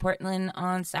leaving to Portland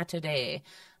on Saturday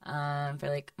for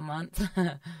like a month.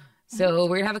 So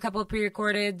we're going to have a couple of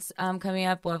pre-recordeds coming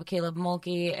up. We'll have Caleb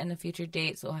Mulkey and the future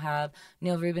dates. We'll have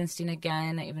Neil Rubenstein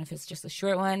again, even if it's just a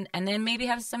short one. And then maybe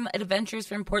have some adventures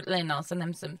from Portland. I'll send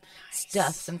them some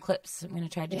stuff, some clips. I'm going to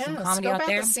try to do some comedy out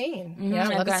there. The scene.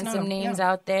 I've gotten some names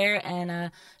out there.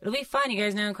 And it'll be fun. You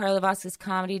guys know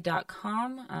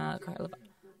CarlaVasquezComedy.com.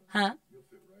 Huh?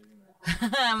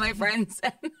 My friend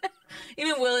said,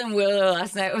 even Will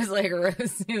last night was like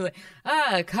roasting,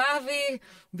 like, coffee,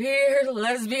 beer,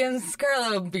 lesbians,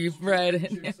 Carla beef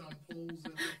bread.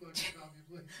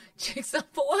 Chicks on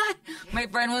what? My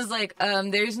friend was like,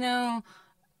 there's no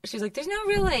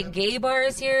real like gay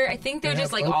bars here. I think they're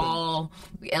just like open. All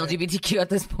LGBTQ at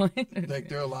this point. Like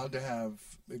they're allowed to have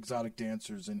exotic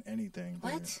dancers in anything.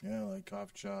 What? Yeah, like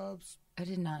coffee shops. I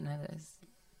did not know this.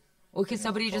 Well, can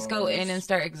somebody just go in and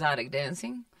start exotic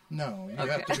dancing? No, you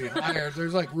have to be hired.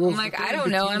 There's like rules. I'm like, I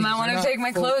don't know. I might want to take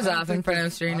my clothes off in front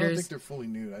of strangers. I don't think they're fully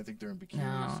nude. I think they're in bikinis.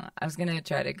 No, I was going to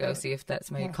try to go see if that's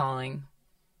my calling.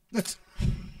 You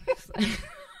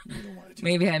don't want to do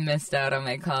Maybe I missed out on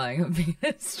my calling of being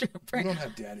a stripper. You don't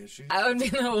have dad issues. I would be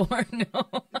in the war, no.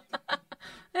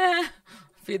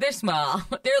 They're small.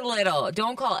 They're little.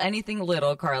 Don't call anything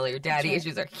little, Carla. Your daddy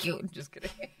issues are huge. Just kidding.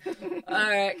 All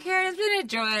right, Caryn, it's been a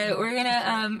joy. We're going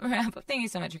to wrap up. Thank you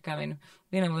so much for coming.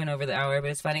 We went over the hour, but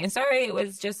it's funny. And sorry it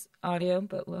was just audio,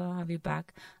 but we'll have you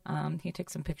back. He took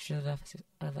some pictures of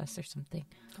us or something.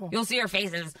 Cool. You'll see our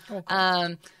faces. Cool.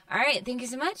 All right, thank you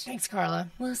so much. Thanks, Carla.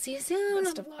 We'll see you soon.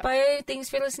 Best of luck. Bye. Thanks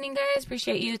for listening, guys.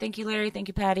 Appreciate you. Thank you, Larry. Thank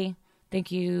you, Patty. Thank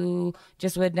you,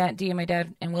 Just Would Not D and my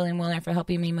dad and William Wilner for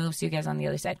helping me move. See you guys on the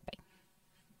other side. Bye.